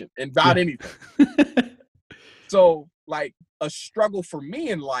proficient in about anything. So a struggle for me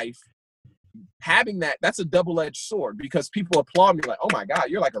in life, having that's a double-edged sword, because people applaud me oh my God,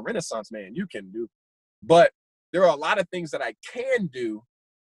 you're like a Renaissance man, you can do. But there are a lot of things that I can do,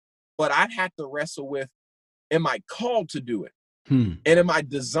 but I'd have to wrestle with, am I called to do it? And am I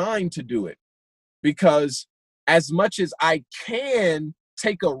designed to do it? Because as much as I can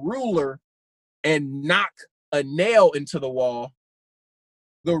take a ruler and knock a nail into the wall,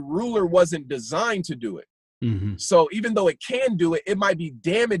 the ruler wasn't designed to do it. So even though it can do it, it might be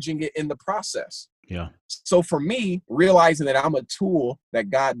damaging it in the process. Yeah. So for me, realizing that I'm a tool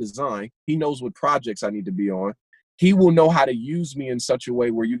that God designed, he knows what projects I need to be on. he will know how to use me in such a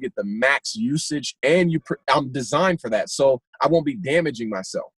way where you get the max usage, and I'm designed for that. So I won't be damaging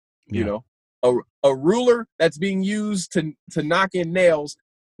myself. You know, a ruler that's being used to knock in nails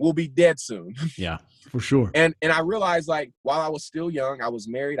will be dead soon. Yeah, for sure. And I realized, like, while I was still young, I was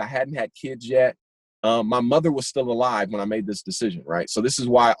married, I hadn't had kids yet. My mother was still alive when I made this decision, right? So this is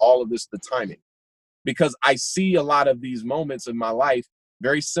why all of this, the timing, because I see a lot of these moments in my life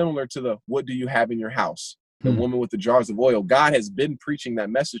very similar to the, what do you have in your house? The woman with the jars of oil. God has been preaching that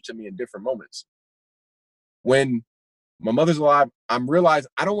message to me in different moments. When my mother's alive, I'm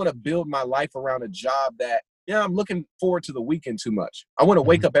realizing I don't want to build my life around a job that, I'm looking forward to the weekend too much. I want to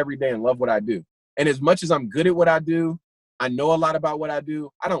wake up every day and love what I do. And as much as I'm good at what I do, I know a lot about what I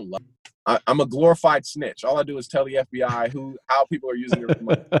do, I don't love it. I'm a glorified snitch. All I do is tell the FBI how people are using their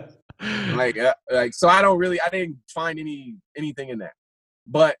money. So I didn't find anything in that.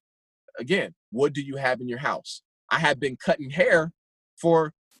 But again, what do you have in your house? I have been cutting hair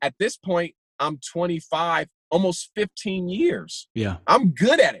for, at this point, I'm 25, almost 15 years. Yeah. I'm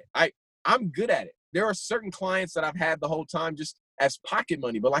good at it. I'm good at it. There are certain clients that I've had the whole time just as pocket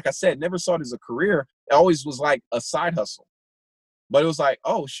money. But like I said, never saw it as a career. It always was like a side hustle. But it was like,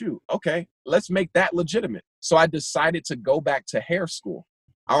 oh, shoot, okay, let's make that legitimate. So I decided to go back to hair school.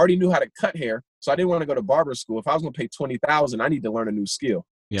 I already knew how to cut hair, so I didn't want to go to barber school. If I was going to pay $20,000, I need to learn a new skill.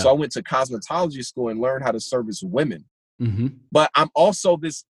 Yeah. So I went to cosmetology school and learned how to service women. But I'm also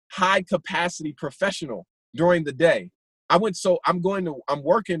this high capacity professional during the day. I'm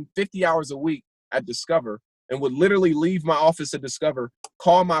working 50 hours a week at Discover, and would literally leave my office at Discover,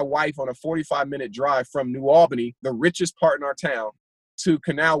 call my wife on a 45-minute drive from New Albany, the richest part in our town, to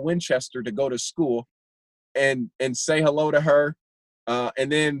Canal Winchester to go to school and say hello to her,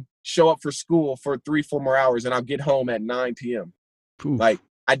 and then show up for school for 3-4 more hours, and I'll get home at 9 p.m. Oof. Like,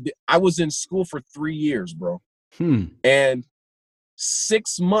 I was in school for 3 years, bro. And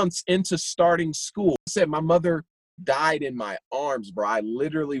 6 months into starting school, I said my mother died in my arms, bro. I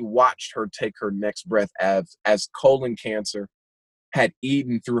literally watched her take her next breath as colon cancer had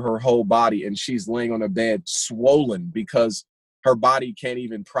eaten through her whole body, and she's laying on a bed swollen because her body can't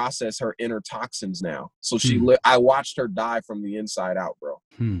even process her inner toxins now. So I watched her die from the inside out, bro.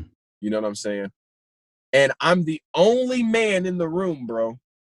 You know what I'm saying? And I'm the only man in the room, bro,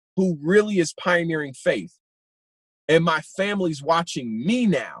 who really is pioneering faith. And my family's watching me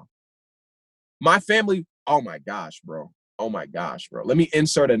now. My family, oh my gosh, bro. Oh my gosh, bro. Let me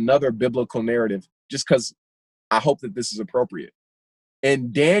insert another biblical narrative just because I hope that this is appropriate.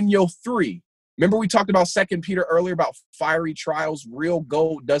 In Daniel 3, remember we talked about 2 Peter earlier about fiery trials? Real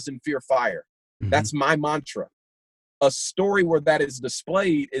gold doesn't fear fire. That's my mantra. A story where that is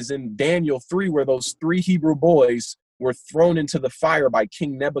displayed is in Daniel 3, where those 3 Hebrew boys were thrown into the fire by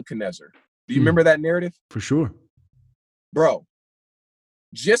King Nebuchadnezzar. Do you remember that narrative? For sure. Bro,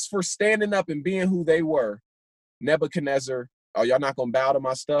 just for standing up and being who they were, Nebuchadnezzar, oh, y'all not going to bow to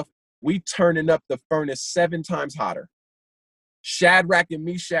my stuff? We turning up the furnace 7 times hotter. Shadrach,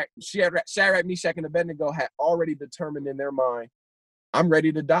 Meshach, and Abednego had already determined in their mind, I'm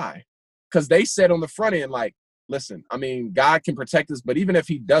ready to die. Because they said on the front end, like, listen, I mean, God can protect us, but even if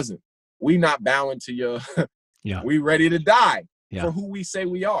he doesn't, we not bowing to you. We ready to die for who we say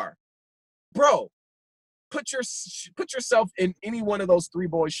we are. Bro, put yourself in any one of those 3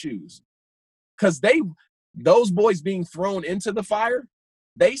 boys' shoes. Because those boys being thrown into the fire,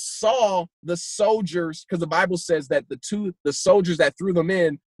 they saw the soldiers, because the Bible says that the soldiers that threw them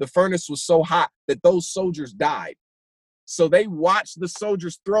in, the furnace was so hot that those soldiers died. So they watched the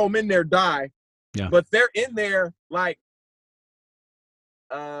soldiers throw them in there die, but they're in there like,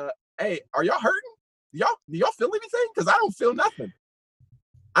 hey, are y'all hurting? Do y'all feel anything? Because I don't feel nothing.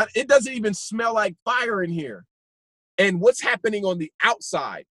 It doesn't even smell like fire in here. And what's happening on the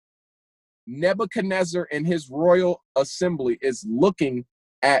outside? Nebuchadnezzar and his royal assembly is looking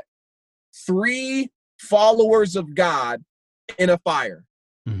at 3 followers of God in a fire.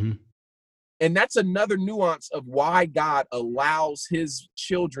 And that's another nuance of why God allows his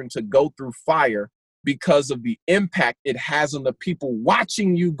children to go through fire, because of the impact it has on the people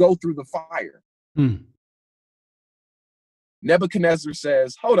watching you go through the fire. Nebuchadnezzar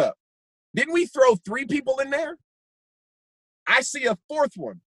says, hold up. Didn't we throw 3 people in there? I see a 4th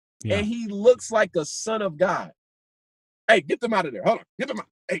one. And he looks like a son of God. Hey, get them out of there. Hold on. Get them out.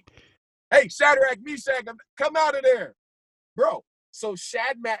 Hey, Shadrach, Meshach, come out of there. Bro, so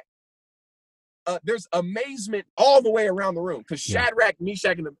Shadrach, there's amazement all the way around the room, because Shadrach,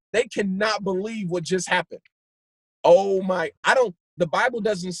 Meshach, and they cannot believe what just happened. Oh my, the Bible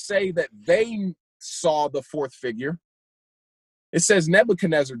doesn't say that they saw the 4th figure. It says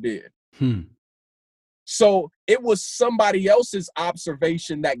Nebuchadnezzar did. So it was somebody else's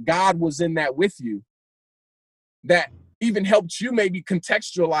observation that God was in that with you that even helped you maybe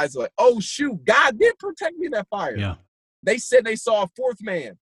contextualize like, oh, shoot, God did protect me in that fire. Yeah. They said they saw a fourth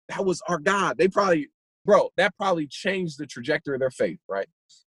man. That was our God. That probably changed the trajectory of their faith, right?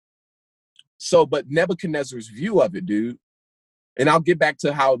 So, but Nebuchadnezzar's view of it, dude, and I'll get back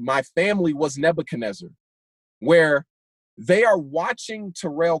to how my family was Nebuchadnezzar, where they are watching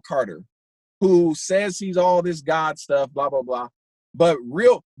Terrell Carter, who says he's all this God stuff, blah, blah, blah. But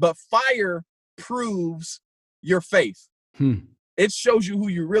fire proves your faith. It shows you who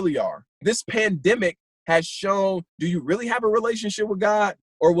you really are. This pandemic has shown, do you really have a relationship with God?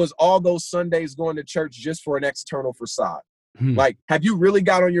 Or was all those Sundays going to church just for an external facade? Like, have you really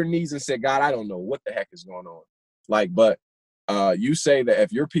got on your knees and said, God, I don't know what the heck is going on? Like, but you say that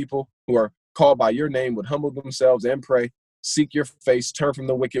if your people who are called by your name would humble themselves and pray, seek your face, turn from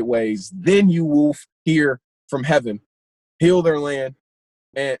the wicked ways, then you will hear from heaven, heal their land,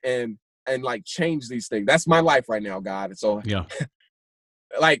 and like change these things. That's my life right now, God. And so, yeah,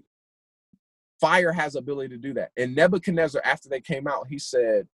 like, fire has ability to do that. And Nebuchadnezzar, after they came out, he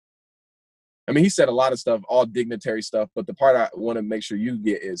said a lot of stuff, all dignitary stuff, but the part I want to make sure you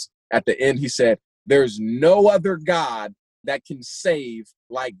get is at the end, he said, there's no other God that can save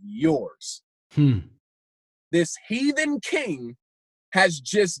like yours. This heathen king has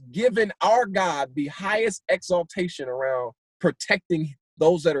just given our God the highest exaltation around protecting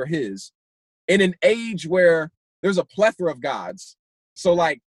those that are his in an age where there's a plethora of gods. So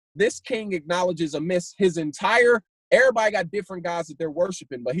like this king acknowledges amidst his entire, everybody got different gods that they're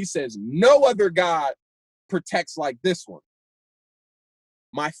worshiping, but he says no other God protects like this one.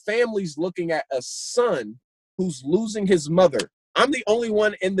 My family's looking at a son who's losing his mother. I'm the only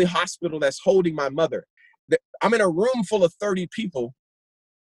one in the hospital that's holding my mother. I'm in a room full of 30 people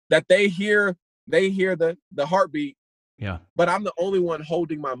that they hear the heartbeat. Yeah. But I'm the only one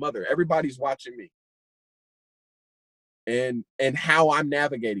holding my mother. Everybody's watching me. And how I'm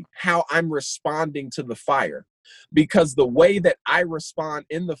navigating, how I'm responding to the fire. Because the way that I respond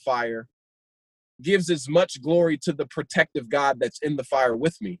in the fire gives as much glory to the protective God that's in the fire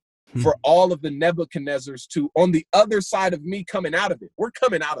with me. For all of the Nebuchadnezzars to on the other side of me coming out of it. We're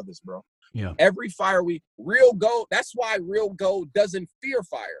coming out of this, bro. Yeah. Every fire real gold, that's why real gold doesn't fear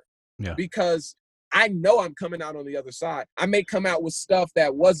fire. Yeah. Because I know I'm coming out on the other side. I may come out with stuff that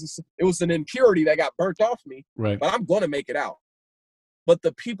it was an impurity that got burnt off me, right? But I'm going to make it out. But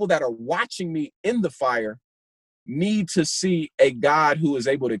the people that are watching me in the fire need to see a God who is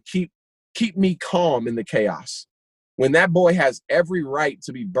able to keep me calm in the chaos. When that boy has every right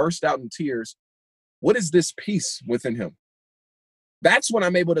to be burst out in tears, what is this peace within him? That's when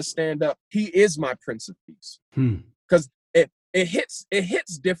I'm able to stand up. He is my Prince of Peace. Because it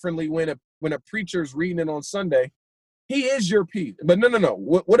hits differently when a preacher's reading it on Sunday. He is your peace. But no.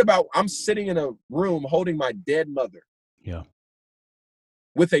 What about I'm sitting in a room holding my dead mother? Yeah.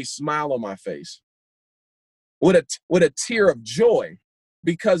 With a smile on my face. With a tear of joy.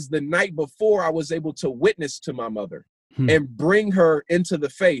 Because the night before I was able to witness to my mother and bring her into the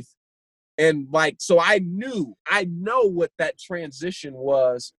faith. And like, so I know what that transition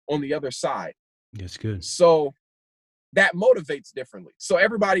was on the other side. That's good. So that motivates differently. So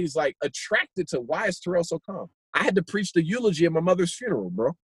everybody's like attracted to why is Terrell so calm? I had to preach the eulogy at my mother's funeral,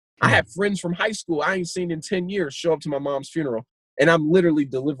 bro. I had friends from high school I ain't seen in 10 years show up to my mom's funeral. And I'm literally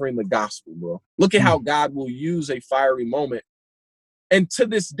delivering the gospel, bro. Look at how God will use a fiery moment. And to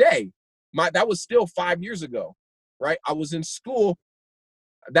this day, that was still 5 years ago, right? I was in school.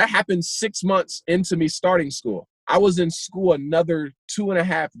 That happened 6 months into me starting school. I was in school another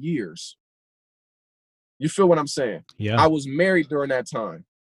 2.5 years. You feel what I'm saying? Yeah. I was married during that time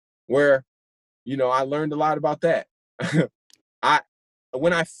where, I learned a lot about that.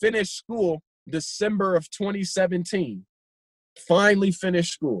 When I finished school, December of 2017, finally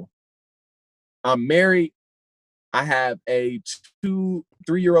finished school. I'm married. I have a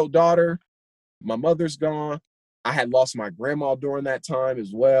 3-year-old daughter. My mother's gone. I had lost my grandma during that time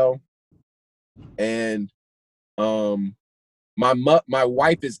as well. And my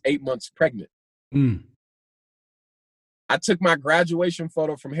wife is 8 months pregnant. I took my graduation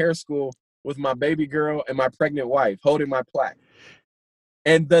photo from hair school with my baby girl and my pregnant wife holding my plaque.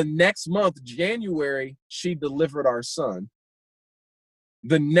 And the next month, January, she delivered our son.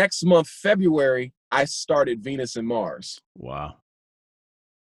 The next month, February, I started Venus and Mars. Wow.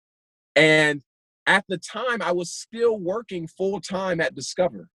 And at the time, I was still working full-time at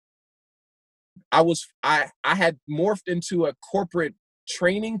Discover. I had morphed into a corporate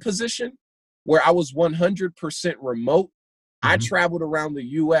training position where I was 100% remote. I traveled around the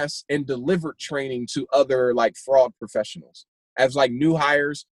US and delivered training to other like fraud professionals as like new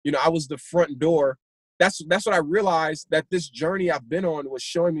hires. You know, I was the front door. That's what I realized, that this journey I've been on was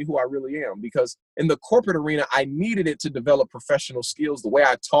showing me who I really am, because in the corporate arena, I needed it to develop professional skills. The way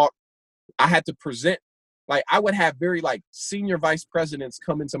I talk, I had to present. Like I would have very like senior vice presidents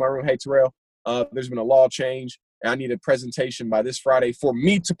come into my room. Hey, Terrell, there's been a law change and I need a presentation by this Friday for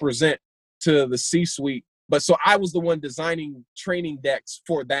me to present to the C-suite. But so I was the one designing training decks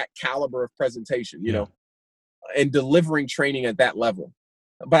for that caliber of presentation, you know, and delivering training at that level.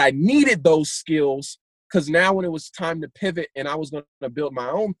 But I needed those skills, because now when it was time to pivot and I was going to build my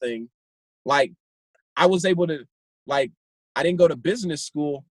own thing, like I was able to, like, I didn't go to business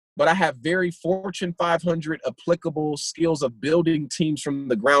school, but I have very Fortune 500 applicable skills of building teams from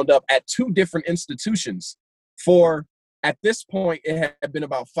the ground up at 2 different institutions for, at this point, it had been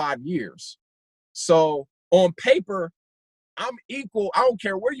about 5 years. So on paper, I'm equal. I don't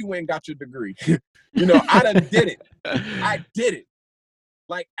care where you went and got your degree. You know, I done did it. I did it.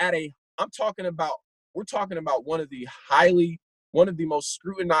 Like we're talking about one of the most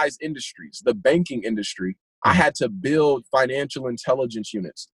scrutinized industries, the banking industry. I had to build financial intelligence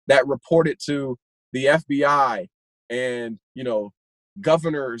units that reported to the FBI and, you know,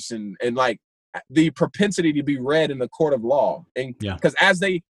 governors and like the propensity to be read in the court of law. And because as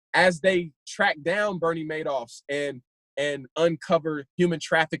they track down Bernie Madoffs and uncover human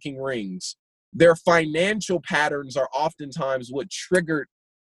trafficking rings, their financial patterns are oftentimes what triggered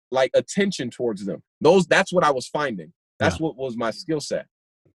like attention towards them. That's what I was finding. That's what was my skill set.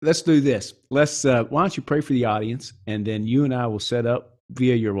 Let's do this. Why don't you pray for the audience, and then you and I will set up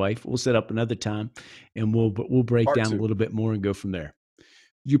via your wife. We'll set up another time, and we'll break Part down 2. a little bit more and go from there.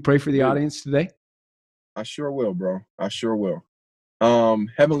 You pray for the audience today? I sure will, bro. I sure will.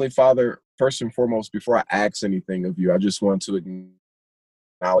 Heavenly Father, first and foremost, before I ask anything of you, I just want to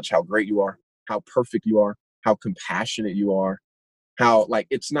acknowledge how great you are, how perfect you are, how compassionate you are, how like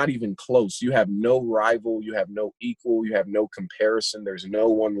it's not even close. You have no rival, you have no equal, you have no comparison. There's no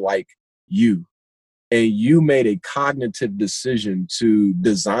one like you. And you made a cognitive decision to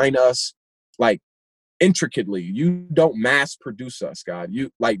design us like intricately. You don't mass produce us, God.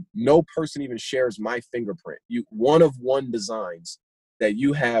 You like no person even shares my fingerprint. You one of one designs that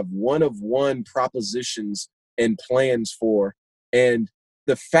you have, one of one propositions and plans for. And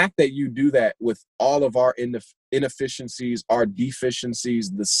the fact that you do that with all of our inefficiencies, our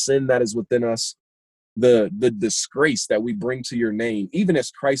deficiencies, the sin that is within us, the disgrace that we bring to your name, even as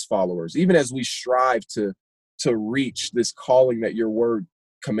Christ followers, even as we strive to reach this calling that your word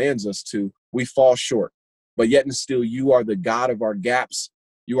commands us to, we fall short. But yet and still, you are the God of our gaps.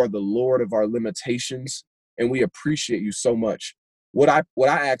 You are the Lord of our limitations, and we appreciate you so much. What I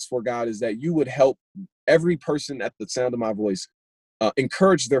ask for, God, is that you would help every person at the sound of my voice,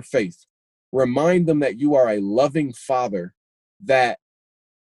 encourage their faith, remind them that you are a loving Father, that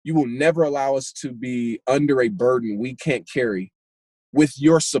you will never allow us to be under a burden we can't carry, with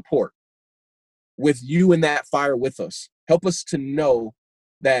your support, with you in that fire with us. Help us to know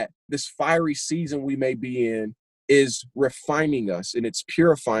that this fiery season we may be in is refining us and it's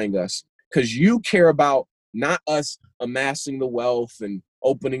purifying us, because you care about not us amassing the wealth and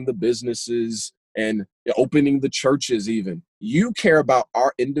opening the businesses and opening the churches even. You care about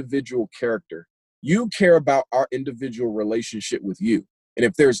our individual character. You care about our individual relationship with you. And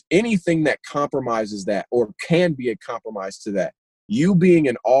if there's anything that compromises that or can be a compromise to that, you being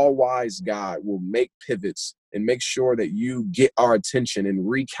an all-wise God will make pivots and make sure that you get our attention and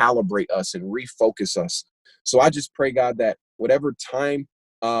recalibrate us and refocus us. So I just pray, God, that whatever timing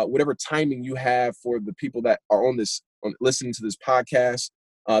you have for the people that are listening to this podcast,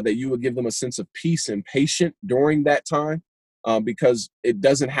 that you would give them a sense of peace and patience during that time, because it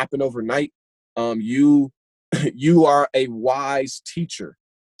doesn't happen overnight. You are a wise teacher.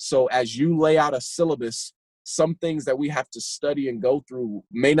 So as you lay out a syllabus, some things that we have to study and go through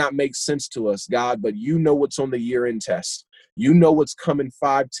may not make sense to us, God, but you know what's on the year-end test. You know what's coming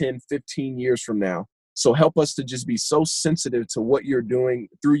 5, 10, 15 years from now. So help us to just be so sensitive to what you're doing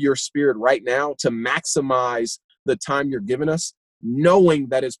through your spirit right now to maximize the time you're giving us, knowing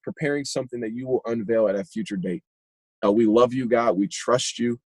that it's preparing something that you will unveil at a future date. We love you, God. We trust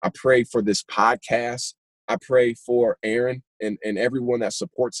you. I pray for this podcast. I pray for Aaron and everyone that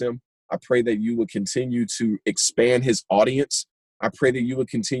supports him. I pray that you would continue to expand his audience. I pray that you would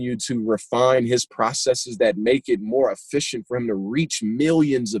continue to refine his processes that make it more efficient for him to reach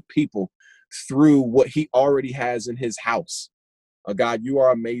millions of people through what he already has in his house. God, you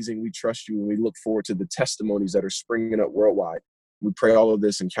are amazing. We trust you, and we look forward to the testimonies that are springing up worldwide. We pray all of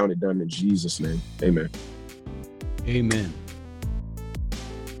this and count it done in Jesus' name. Amen. Amen.